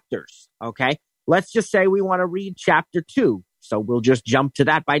chapters, okay? Let's just say we want to read chapter 2, so we'll just jump to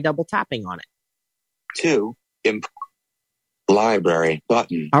that by double tapping on it. 2. Library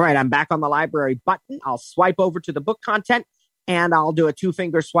button. All right, I'm back on the library button. I'll swipe over to the book content and I'll do a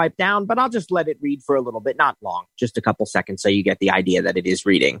 2-finger swipe down, but I'll just let it read for a little bit, not long, just a couple seconds so you get the idea that it is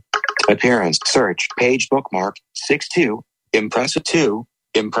reading. Appearance, search, page bookmark, 6-2, impressive 2,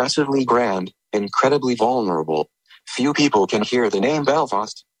 impressively grand, incredibly vulnerable. Few people can hear the name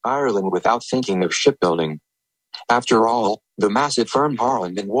Belfast, Ireland without thinking of shipbuilding. After all, the massive firm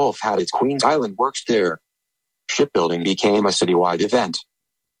Harland and Wolff had its Queen's Island works there. Shipbuilding became a citywide event.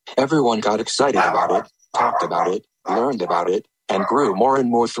 Everyone got excited about it, talked about it, learned about it, and grew more and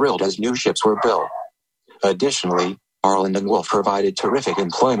more thrilled as new ships were built. Additionally, Harland and Wolff provided terrific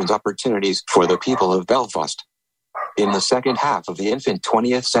employment opportunities for the people of Belfast. In the second half of the infant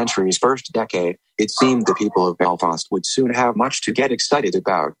 20th century's first decade, it seemed the people of Belfast would soon have much to get excited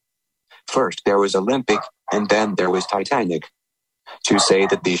about. First, there was Olympic, and then there was Titanic. To say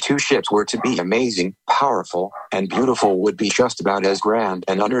that these two ships were to be amazing, powerful, and beautiful would be just about as grand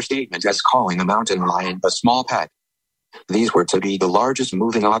an understatement as calling a mountain lion a small pet. These were to be the largest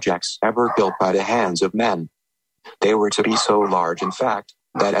moving objects ever built by the hands of men. They were to be so large, in fact,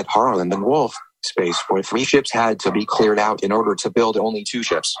 that at Harland and Wolff, space for 3 ships had to be cleared out in order to build only 2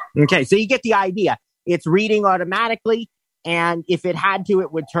 ships. Okay, so you get the idea. It's reading automatically, and if it had to,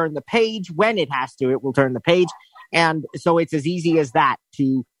 it would turn the page. When it has to, it will turn the page. And so it's as easy as that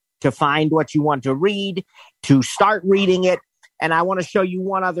to find what you want to read, to start reading it. And I want to show you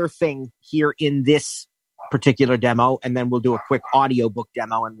one other thing here in this particular demo, and then we'll do a quick audiobook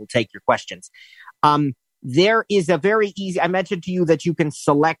demo and we'll take your questions. There is a very easy, I mentioned to you that you can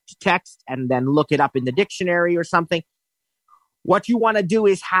select text and then look it up in the dictionary or something. What you want to do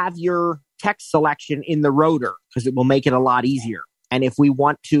is have your text selection in the rotor because it will make it a lot easier. And if we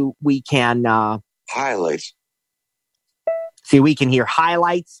want to, we can highlights. See, we can hear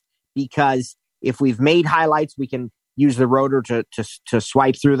highlights because if we've made highlights, we can use the rotor to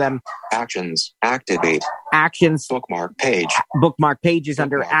swipe through them. Actions, activate. Actions. Bookmark page. Bookmark pages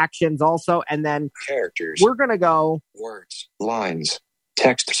under actions also. And then characters. We're going to go. Words, lines,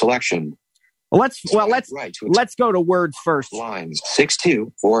 text selection. Let's go to words first. Lines,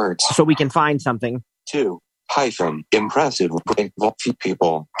 6-2, words. So we can find something. 2, hyphen, impressive,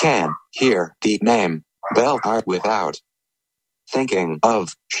 people can hear the name, Belfast without thinking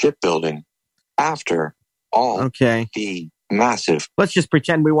of shipbuilding. After all, okay. The massive. Let's just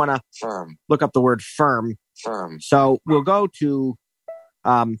pretend we want to firm. Look up the word firm. Firm. So we'll go to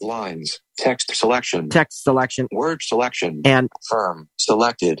Lines, text selection, word selection, and firm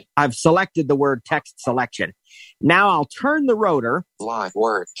selected. I've selected the word text selection. Now I'll turn the rotor. Live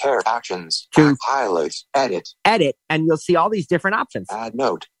word, care, actions, to highlight, edit, and you'll see all these different options. Add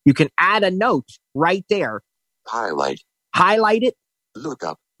note. You can add a note right there. Highlight it.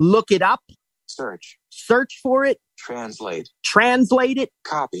 Look it up. Search for it. Translate it.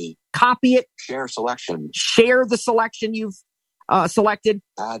 Copy it. Share the selection you've selected.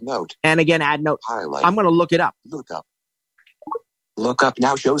 Add note. And again, add note. Highlight. I'm going to look it up. Look up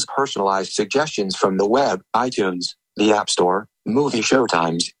now shows personalized suggestions from the web, iTunes, the App Store, movie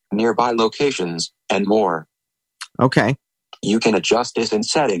showtimes, nearby locations, and more. Okay. You can adjust this in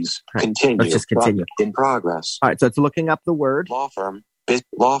settings. Right. Continue. Let's just continue. In progress. All right, so it's looking up the word. Law firm,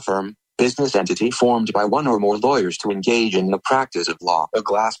 business entity formed by one or more lawyers to engage in the practice of law. A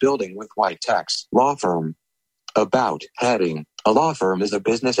glass building with white text. Law firm. About. Heading. A law firm is a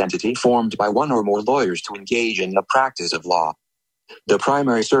business entity formed by one or more lawyers to engage in the practice of law. The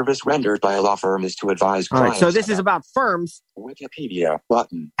primary service rendered by a law firm is to advise clients. All right, so this is about firms. Wikipedia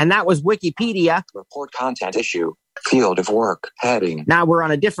button. And that was Wikipedia. Report content issue. Field of work. Heading. Now we're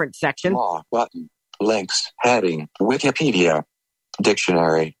on a different section. Law button. Links. Heading. Wikipedia.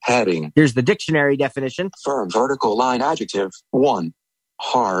 Dictionary. Heading. Here's the dictionary definition. Firm vertical line adjective. 1.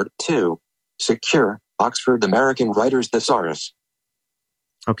 Hard. 2. Secure. Oxford American Writers Thesaurus.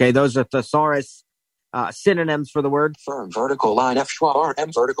 Okay, those are thesaurus synonyms for the word. Firm vertical line F schwa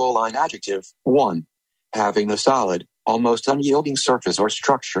RM vertical line adjective. 1. Having a solid, almost unyielding surface or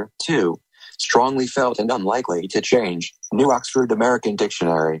structure. 2. Strongly felt and unlikely to change. New Oxford American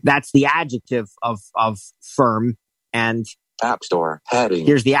Dictionary. That's the adjective of firm. And App Store. Heading.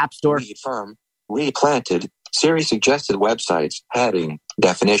 Here's the App Store. Read firm. Replanted. Siri suggested websites. Heading.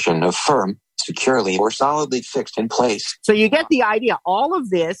 Definition of firm. Securely or solidly fixed in place. So you get the idea. All of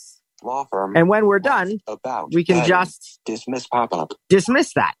this. Law firm. And when we're done, we can just dismiss pop-up.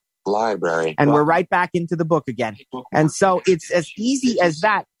 Dismiss that. Library. And we're right back into the book again. And so it's as easy as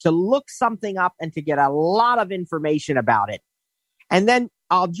that to look something up and to get a lot of information about it. And then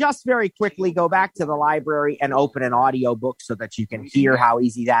I'll just very quickly go back to the library and open an audiobook so that you can hear how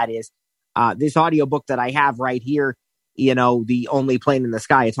easy that is. This audiobook that I have right here, you know, The Only Plane in the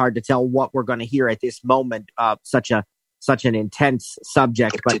Sky. It's hard to tell what we're going to hear at this moment. Such an intense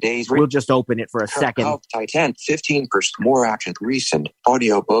subject, but we'll just open it for a second. Titan, 15% more action. Recent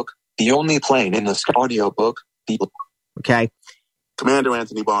audiobook, The Only Plane in the Sky. Audiobook. Okay. Commander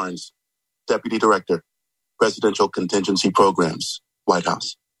Anthony Barnes, Deputy Director, Presidential Contingency Programs, White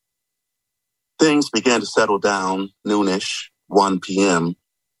House. Things began to settle down noonish, 1 p.m.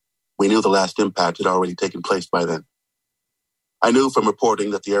 We knew the last impact had already taken place by then. I knew from reporting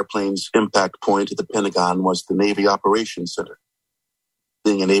that the airplane's impact point at the Pentagon was the Navy Operations Center.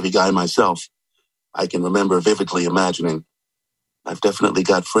 Being a Navy guy myself, I can remember vividly imagining, I've definitely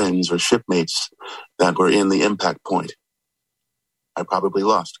got friends or shipmates that were in the impact point. I probably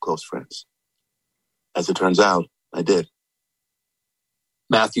lost close friends. As it turns out, I did.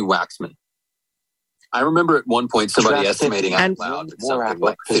 Matthew Waxman. I remember at one point somebody estimating out loud that something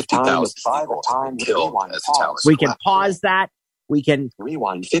like 50,000 people killed as a towers. We can pause that. We can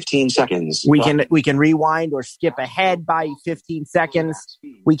rewind 15 seconds. We can rewind or skip ahead by 15 seconds.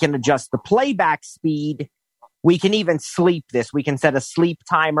 We can adjust the playback speed. We can even sleep this. We can set a sleep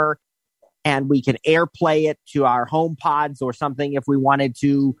timer and we can AirPlay it to our home pods or something if we wanted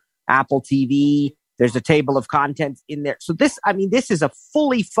to. Apple TV. There's a table of contents in there. So this is a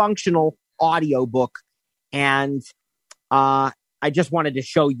fully functional audiobook. And I just wanted to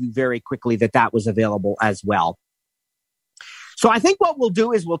show you very quickly that was available as well. So I think what we'll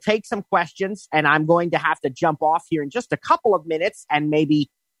do is we'll take some questions, and I'm going to have to jump off here in just a couple of minutes, and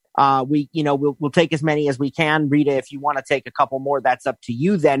maybe we'll take as many as we can. Rita, if you want to take a couple more, that's up to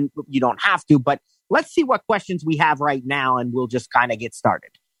you. Then you don't have to. But let's see what questions we have right now, and we'll just kind of get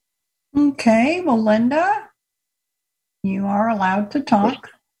started. Okay. Well, Linda, you are allowed to talk.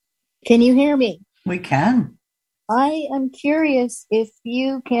 Can you hear me? We can. I am curious if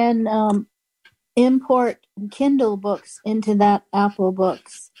you can import Kindle books into that Apple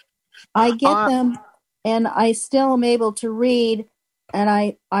Books. I get them and I still am able to read. And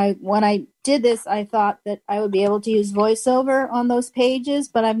I when I did this, I thought that I would be able to use VoiceOver on those pages,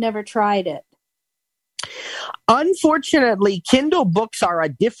 but I've never tried it. Unfortunately, Kindle books are a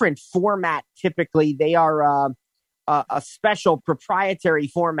different format. Typically, they are a special proprietary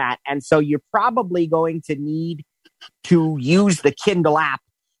format. And so you're probably going to need to use the Kindle app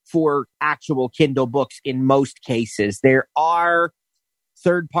for actual Kindle books in most cases. There are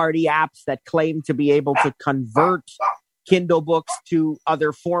third-party apps that claim to be able to convert Kindle books to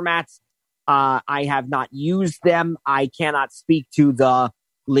other formats. I have not used them. I cannot speak to the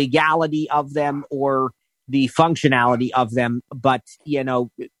legality of them or the functionality of them. But, the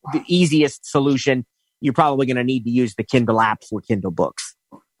easiest solution, you're probably going to need to use the Kindle app for Kindle books.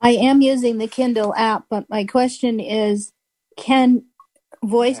 I am using the Kindle app, but my question is, will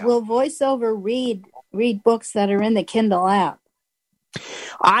VoiceOver read books that are in the Kindle app?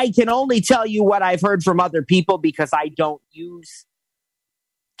 I can only tell you what I've heard from other people because I don't use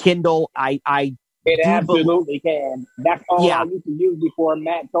Kindle. It absolutely can. That's all I used to use before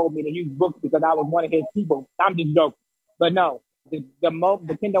Matt told me to use books because I was one of his people. I'm just joking. But no,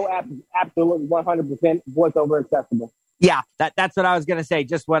 the Kindle app is absolutely 100% VoiceOver accessible. Yeah, that's what I was going to say.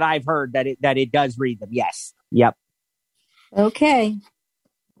 Just what I've heard, that it does read them. Yes. Yep. Okay.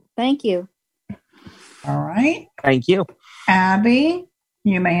 Thank you. All right. Thank you. Abby,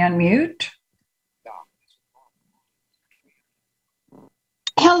 you may unmute.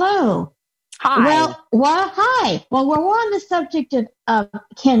 Hello. Hi. Hi. Well, we're on the subject of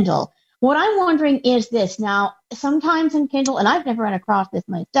Kindle. What I'm wondering is this. Now, sometimes in Kindle, and I've never run across this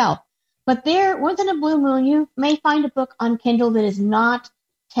myself, but once in a blue moon, you may find a book on Kindle that is not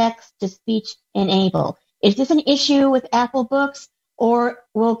text-to-speech enabled. Is this an issue with Apple Books, or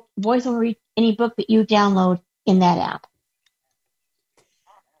will VoiceOver read any book that you download in that app?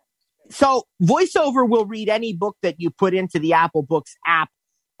 So VoiceOver will read any book that you put into the Apple Books app.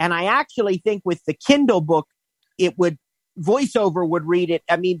 And I actually think with the Kindle book, VoiceOver would read it.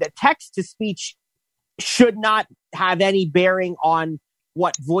 I mean, the text-to-speech should not have any bearing on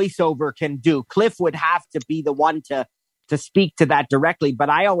what VoiceOver can do. Cliff would have to be the one to speak to that directly. But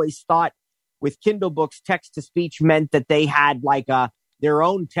I always thought with Kindle books, text-to-speech meant that they had like their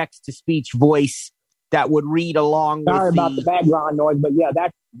own text-to-speech voice that would read along. Sorry about the background noise, but yeah,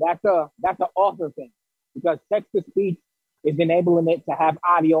 that's an author thing, because text-to-speech is enabling it to have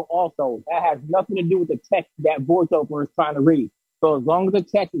audio also. That has nothing to do with the text that VoiceOver is trying to read. So as long as the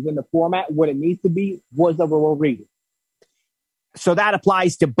text is in the format what it needs to be, VoiceOver will read it. So that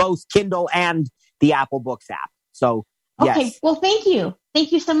applies to both Kindle and the Apple Books app. So, okay. Yes. Well, thank you.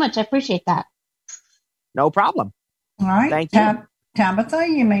 Thank you so much. I appreciate that. No problem. All right. Thank you. Tabitha,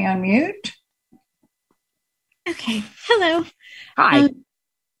 you may unmute. Okay. Hello. Hi.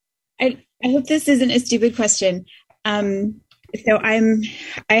 I hope this isn't a stupid question. So I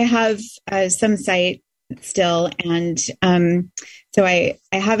have some site still, and so I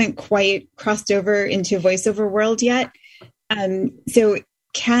haven't quite crossed over into VoiceOver world yet. So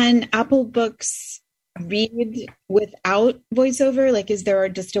can Apple Books read without VoiceOver? Like, is there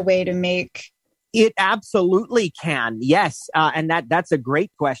just a way to make? It absolutely can. Yes. And that's a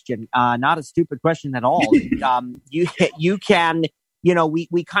great question. Not a stupid question at all. You can,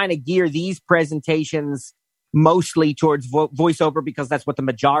 we kind of gear these presentations mostly towards VoiceOver because that's what the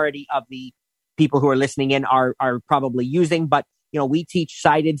majority of the people who are listening in are probably using. But, we teach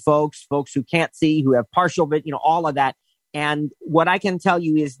sighted folks who can't see, who have partial vision, all of that. And what I can tell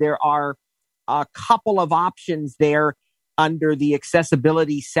you is there are a couple of options there under the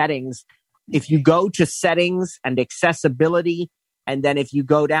accessibility settings. If you go to settings and accessibility, and then if you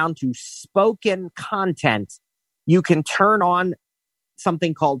go down to spoken content, you can turn on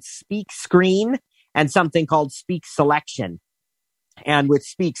something called Speak Screen and something called Speak Selection. And with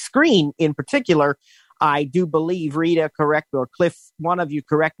Speak Screen in particular, I do believe, Rita, correct, or Cliff, one of you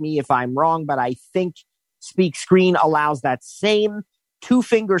correct me if I'm wrong, but I think Speak Screen allows that same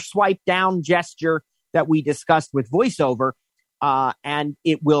 2-finger swipe down gesture that we discussed with VoiceOver, and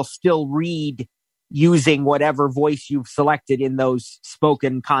it will still read using whatever voice you've selected in those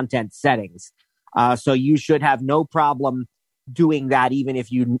spoken content settings. So you should have no problem doing that, even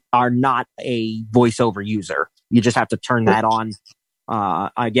if you are not a VoiceOver user. You just have to turn that on,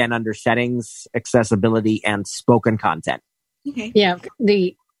 again, under settings, accessibility, and spoken content. Okay. Yeah,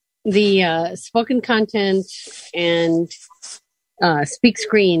 the spoken content and Speak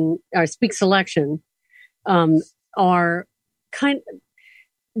Screen or Speak Selection are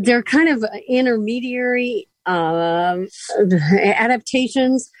they're kind of intermediary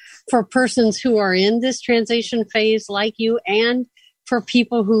adaptations for persons who are in this transition phase like you, and for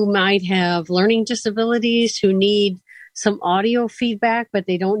people who might have learning disabilities who need some audio feedback, but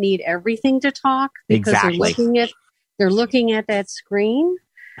they don't need everything to talk because Exactly. they're looking at that screen.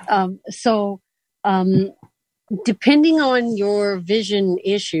 So depending on your vision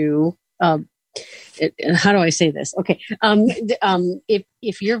issue, how do I say this? Okay.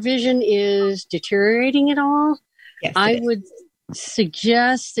 If your vision is deteriorating at all, Yes, I would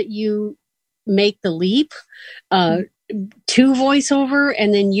suggest that you make the leap to VoiceOver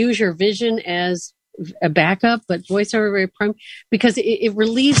and then use your vision as a backup, but VoiceOver very prime because it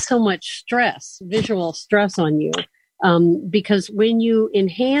relieves so much stress, visual stress on you. Because when you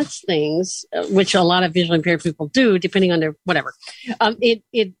enhance things, which a lot of visually impaired people do, depending on their whatever,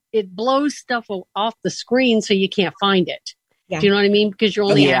 it blows stuff off the screen so you can't find it. Yeah. Do you know what I mean? Because you're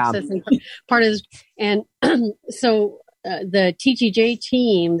only accessing part of this. And so the TTJ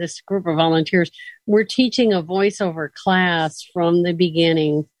team, this group of volunteers, we're teaching a voiceover class from the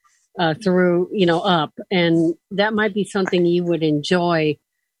beginning through, up. And that might be something you would enjoy.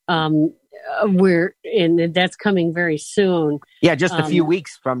 And that's coming very soon. Yeah, just a few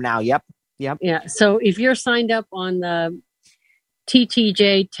weeks from now. Yep. Yeah. So if you're signed up on the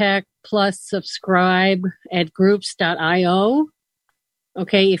TTJ Tech Plus subscribe at groups.io,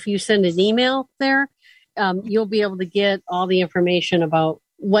 okay, if you send an email there, you'll be able to get all the information about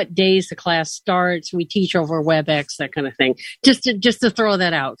what days the class starts. We teach over WebEx, that kind of thing. Just to throw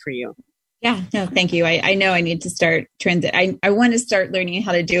that out for you. Yeah, no, thank you. I know I need to start I want to start learning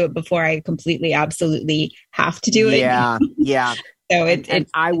how to do it before I completely, absolutely have to do it. Yeah. So and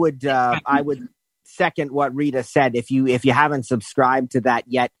I would second what Rita said. If you haven't subscribed to that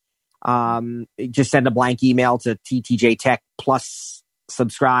yet, just send a blank email to TTJ Tech Plus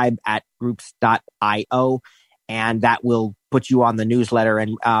subscribe at groups.io, and that will put you on the newsletter.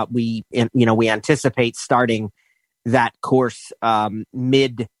 And we anticipate starting that course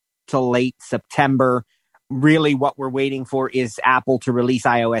mid to late September. Really what we're waiting for is Apple to release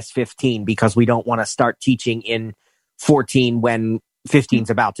iOS 15 because we don't want to start teaching in 14 when 15 is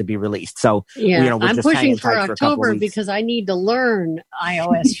about to be released. So, we're I'm just pushing for October because I need to learn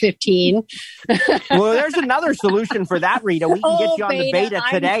iOS 15. Well, there's another solution for that, Rita. We can get you on the beta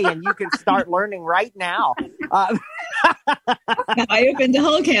today and you can start learning right now. I opened a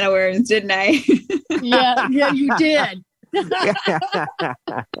whole can of worms, didn't I? Yeah, you did.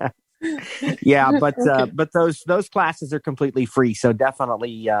 Yeah, but those classes are completely free, so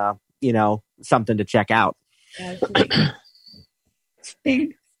definitely something to check out. All right.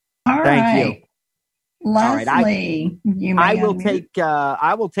 Thank you. Leslie, I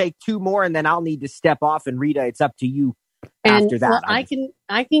will take two more, and then I'll need to step off. And Rita, it's up to you after that. Well,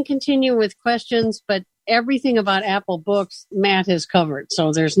 I can continue with questions, but everything about Apple Books Matt has covered,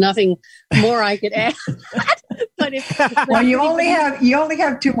 so there's nothing more I could add. But you only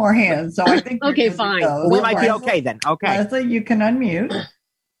have two more hands, so I think okay, fine. We might be okay then. Okay, Leslie, you can unmute.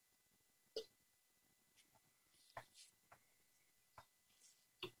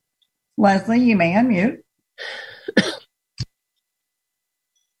 Leslie, you may unmute.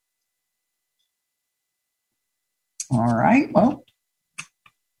 All right. Well,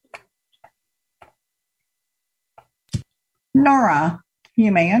 Nora,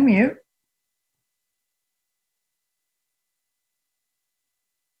 you may unmute.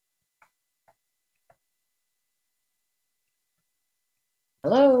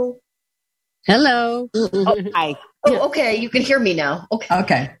 Hello. Oh, hi. Oh, okay. You can hear me now.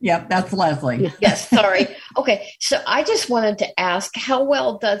 Okay. Yep. That's Leslie. Yes. Sorry. Okay. So I just wanted to ask, how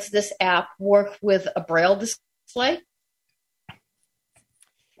well does this app work with a Braille display?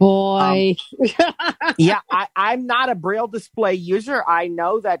 Boy. Yeah, I'm not a Braille display user. I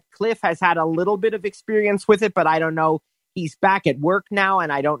know that Cliff has had a little bit of experience with it, but I don't know. He's back at work now,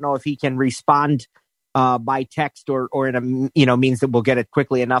 and I don't know if he can respond by text or in a means that we'll get it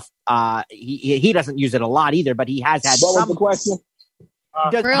quickly enough. He doesn't use it a lot either, but he has had What was the question?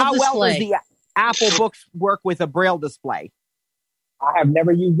 How well does the Apple Books work with a Braille display? I have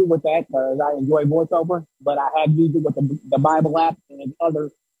never used it with that because I enjoy VoiceOver, but I have used it with the Bible app and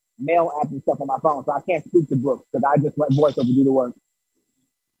other mail apps and stuff on my phone. So I can't speak to books because I just let VoiceOver do the work.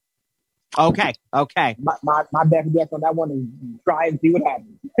 Okay. My best guess on that one is try and see what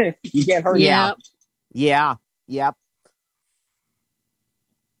happens. You can't hurt it. Yeah. Yep.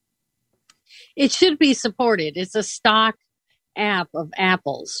 It should be supported. It's a stock app of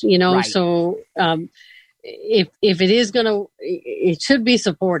Apple's, Right. So if it is going to, it should be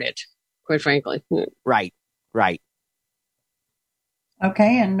supported, quite frankly. Right.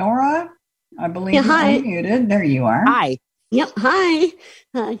 Okay. And Nora, I believe you're unmuted. There you are. Hi. Yep. Hi.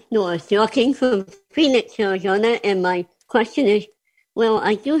 Nora Stocking from Phoenix, Arizona. And my question is, well,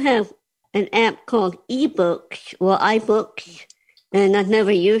 I do have an app called eBooks or iBooks, and I've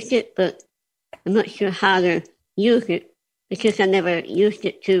never used it, but I'm not sure how to use it because I never used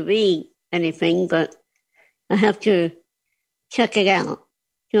it to read anything, but I have to check it out.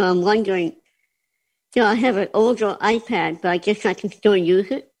 So I'm wondering, I have an older iPad, but I guess I can still use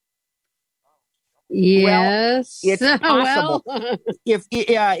it? Yes. Well, it's possible.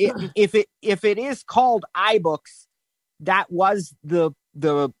 If it is called iBooks, that was the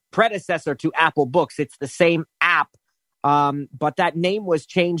the predecessor to Apple Books. It's the same app, but that name was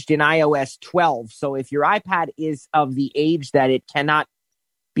changed in iOS 12. So if your iPad is of the age that it cannot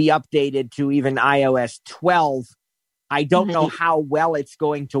be updated to even iOS 12, I don't know how well it's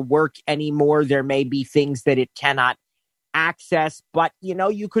going to work anymore. There may be things that it cannot access, but,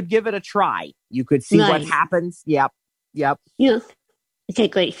 you could give it a try. You could see what happens. Yep. Yeah. Okay,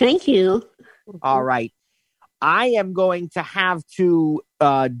 great. Thank you. All right. I am going to have to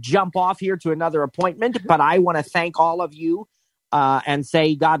jump off here to another appointment, but I want to thank all of you and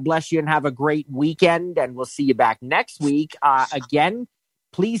say God bless you and have a great weekend, and we'll see you back next week. Again,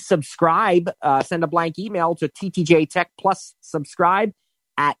 please subscribe. Send a blank email to TTJ Tech Plus subscribe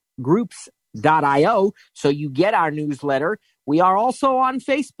at groups.io so you get our newsletter. We are also on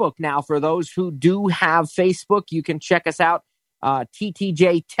Facebook now. For those who do have Facebook, you can check us out.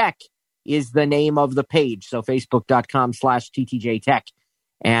 TTJ Tech is the name of the page. So facebook.com/TTJ Tech.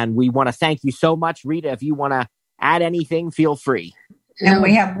 And we want to thank you so much. Rita, if you want to add anything, feel free. And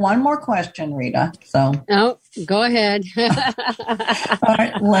we have one more question, Rita. So go ahead. All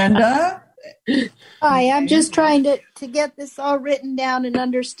right, Linda. Hi, I'm just trying to get this all written down and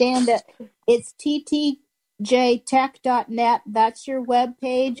understand it. It's ttjtech.net. That's your web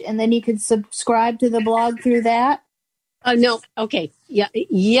page, and then you can subscribe to the blog through that. Oh, no. Okay. Yeah.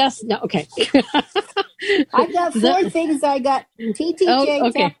 Yes. No. Okay. I've got four things. I got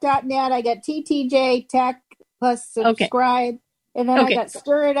ttjtech.net. I got TTJ Tech Plus subscribe. And then I got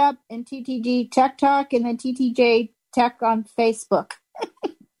Stir It Up and TTG Tech Talk and then TTJ Tech on Facebook.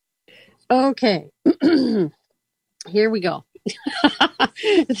 Okay. Here we go.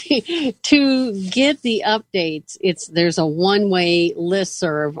 To get the updates, there's a one-way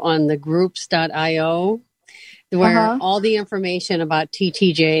listserv on the groups.io where all the information about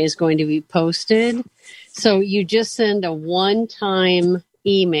TTJ is going to be posted. So you just send a one-time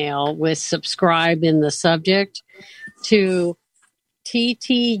email with subscribe in the subject to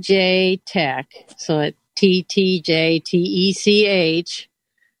TTJ Tech, so at TTJTECH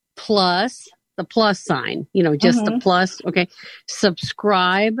plus the plus sign, just the plus. Okay.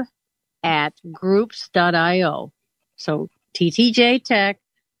 Subscribe at groups.io. So TTJ Tech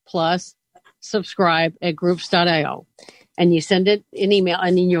plus subscribe at groups.io. And you send it an email,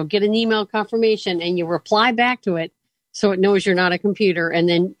 and then you'll get an email confirmation and you reply back to it so it knows you're not a computer. And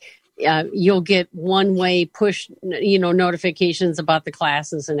then you'll get one-way push, notifications about the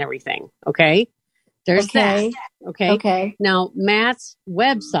classes and everything. Okay. There's that. Okay. Now, Matt's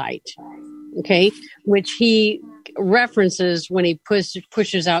website, which he references when he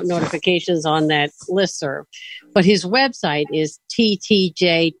pushes out notifications on that listserv. But his website is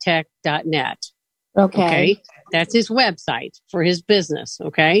ttjtech.net. Okay. That's his website for his business.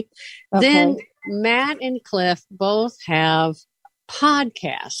 Okay. Then Matt and Cliff both have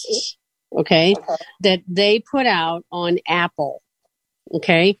podcasts, that they put out on Apple.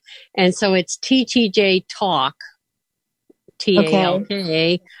 Okay. And so it's TTJ Talk,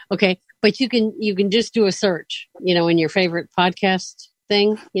 TALKA. Okay. But you can just do a search, in your favorite podcast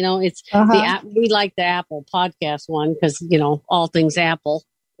thing. It's we like the Apple podcast one because, all things Apple.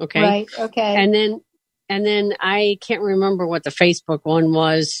 Okay. Right. Okay. And then I can't remember what the Facebook one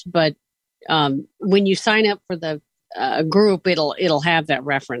was, but when you sign up for the group, it'll have that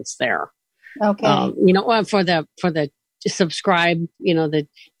reference there. Okay. For the subscribe, the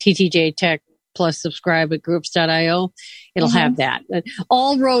TTJ Tech plus subscribe at groups.io, it'll have that.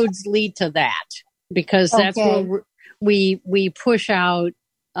 All roads lead to that because that's where we push out.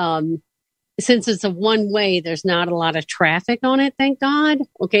 Since it's a one way, there's not a lot of traffic on it. Thank God.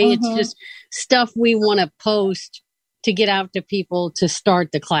 Okay. It's just stuff we want to post to get out to people to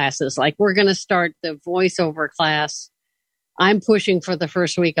start the classes. Like we're going to start the voiceover class. I'm pushing for the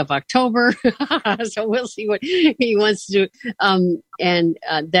first week of October. So we'll see what he wants to do. And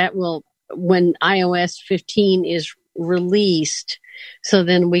that will, when iOS 15 is released, so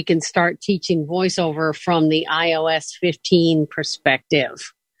then we can start teaching voiceover from the iOS 15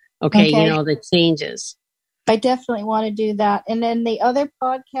 perspective. Okay. The changes. I definitely want to do that. And then the other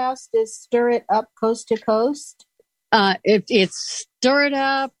podcast is Stir It Up Coast to Coast. It's Stir It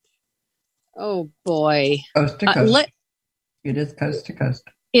Up. Oh boy. Coast to Coast. It is Coast to Coast.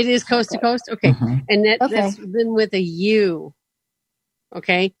 It is Coast to Coast. Okay. And that's been with a U.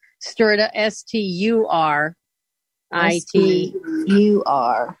 Okay. Stir It Up. STURIT. STURITUP.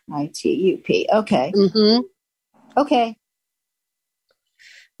 Okay. Okay.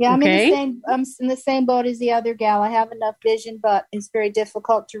 Yeah, I'm in the same boat as the other gal. I have enough vision, but it's very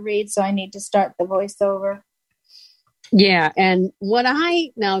difficult to read, so I need to start the voiceover. Yeah, and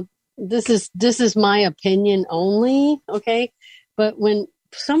this is my opinion only, okay? But when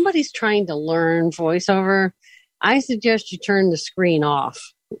somebody's trying to learn voiceover, I suggest you turn the screen off.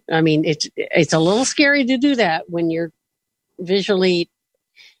 I mean, it's a little scary to do that when you're visually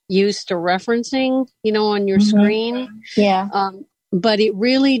used to referencing, on your screen. Yeah. But it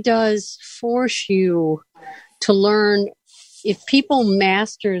really does force you to learn. If people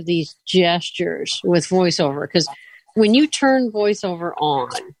master these gestures with voiceover, because when you turn voiceover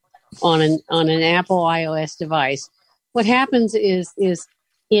on an Apple iOS device, what happens is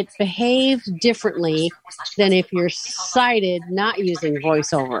it behaves differently than if you're sighted not using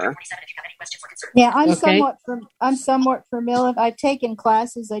voiceover. Yeah, I'm somewhat familiar. I've taken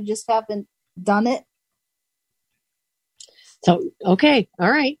classes, I just haven't done it. So, okay, all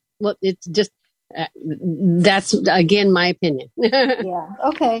right. Well, it's just that's again my opinion. Yeah.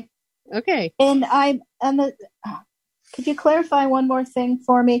 Okay. Okay. And could you clarify one more thing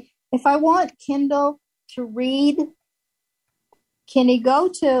for me? If I want Kindle to read, can you go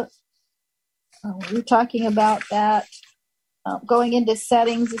to? We're talking about that. Going into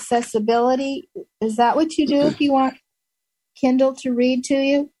settings, accessibility. Is that what you do if you want Kindle to read to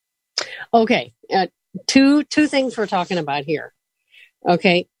you? Okay. Two things we're talking about here.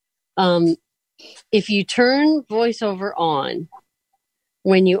 Okay. If you turn voiceover on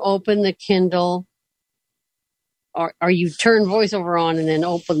when you open the Kindle, or you turn voiceover on and then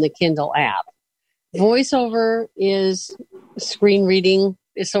open the Kindle app, voiceover is screen reading,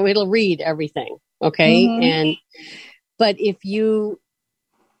 so it'll read everything. Okay. Mm-hmm. But if you,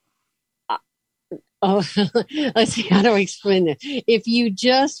 let's see, how do I explain this? If you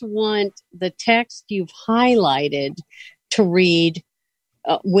just want the text you've highlighted to read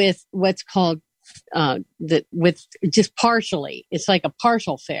with what's called with just partially, it's like a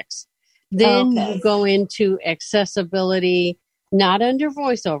partial fix. Then you go into accessibility, not under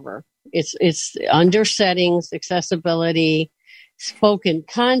voiceover. It's under settings, accessibility, spoken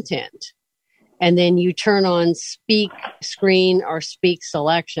content. And then you turn on speak screen or speak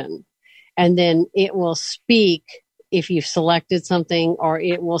selection. And then it will speak if you've selected something, or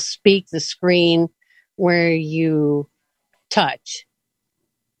it will speak the screen where you touch.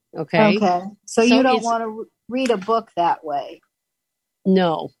 Okay. So you don't want to read a book that way?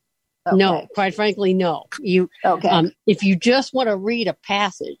 No. Okay. No, quite frankly, no. If you just want to read a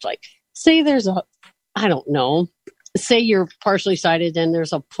passage, like say there's say you're partially sighted and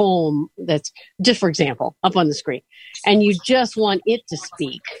there's a poem that's, just for example, up on the screen, and you just want it to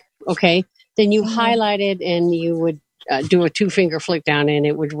speak, okay? Then you highlight it and you would do a 2-finger flick down and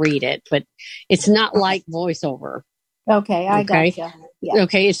it would read it, but it's not like voiceover. Okay, I gotcha. Yeah.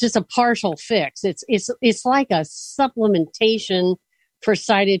 Okay, it's just a partial fix. It's like a supplementation for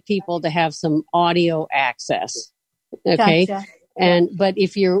sighted people to have some audio access. Okay. Gotcha. But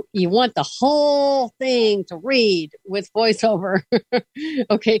if you want the whole thing to read with voiceover,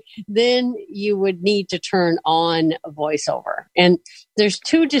 okay, then you would need to turn on voiceover. And there's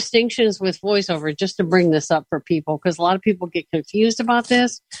 2 distinctions with voiceover, just to bring this up for people, because a lot of people get confused about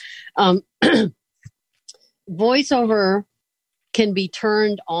this. Voiceover can be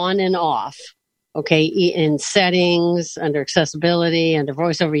turned on and off. Okay, in settings, under accessibility, under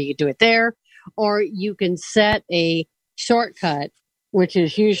voiceover, you can do it there, or you can set a shortcut, which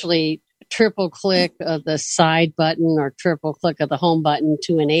is usually triple click of the side button or triple click of the home button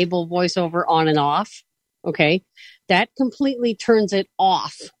to enable voiceover on and off. Okay, that completely turns it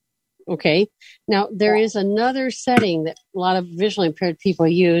off. Okay, now there is another setting that a lot of visually impaired people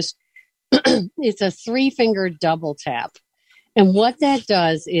use. It's a 3-finger double tap. And what that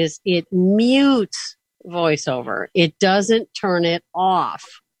does is it mutes voiceover. It doesn't turn it off.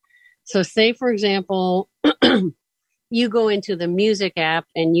 So say, for example, you go into the music app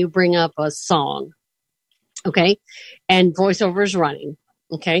and you bring up a song, okay? And voiceover is running,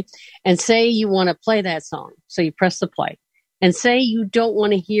 okay? And say you want to play that song. So you press the play. And say you don't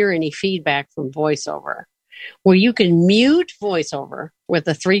want to hear any feedback from voiceover. Well, you can mute voiceover with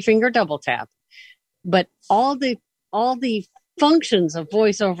a 3-finger double tap, but all the functions of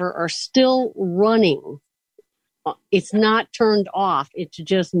voiceover are still running. It's not turned off. It's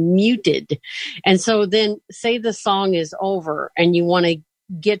just muted. And so then say the song is over and you want to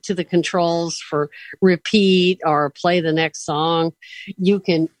get to the controls for repeat or play the next song, you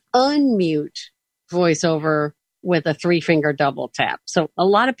can unmute voiceover with a 3-finger double tap. So a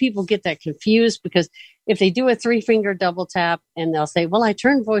lot of people get that confused, because if they do a 3-finger double tap and they'll say, well, I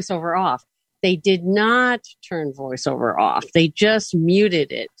turned voiceover off. They did not turn voiceover off. They just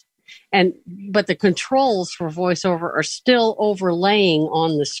muted it. But the controls for voiceover are still overlaying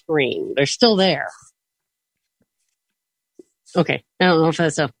on the screen. They're still there. Okay. I don't know if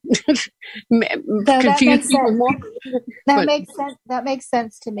that's a that makes sense. more. That makes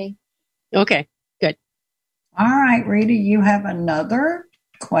sense to me. Okay, good. All right, Rita, you have another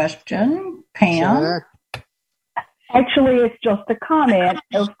question. Pam? Sure. Actually, it's just a comment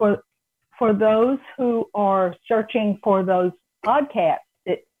for those who are searching for those podcasts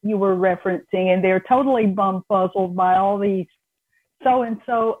that you were referencing, and they're totally bumfuzzled by all these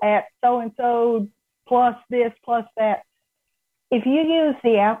so-and-so at so-and-so plus this, plus that. If you use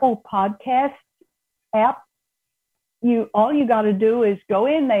the Apple Podcast app, all you got to do is go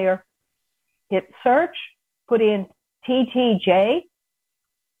in there, hit search, put in TTJ,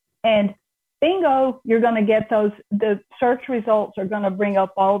 and bingo, you're going to get those. The search results are going to bring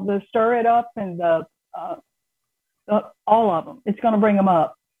up all the Stir It Up and the all of them. It's going to bring them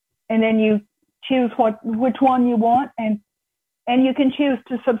up, and then you choose which one you want, and you can choose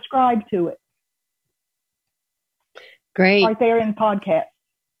to subscribe to it. Great, right there in podcast.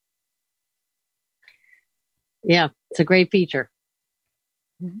 Yeah, it's a great feature.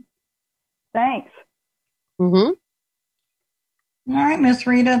 Thanks. Mm-hmm. All right, Miss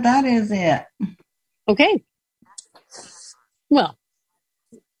Rita, that is it. Okay. Well,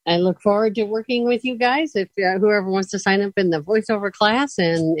 I look forward to working with you guys. If whoever wants to sign up in the voiceover class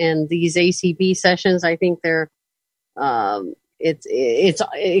and these ACB sessions, I think they're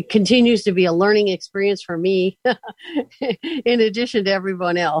it continues to be a learning experience for me, in addition to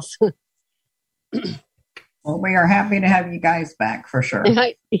everyone else. Well, we are happy to have you guys back for sure.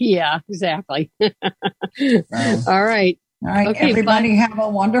 Yeah, exactly. All right. All right, okay, everybody have a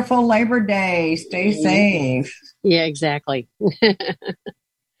wonderful Labor Day. Stay safe. Yeah, exactly.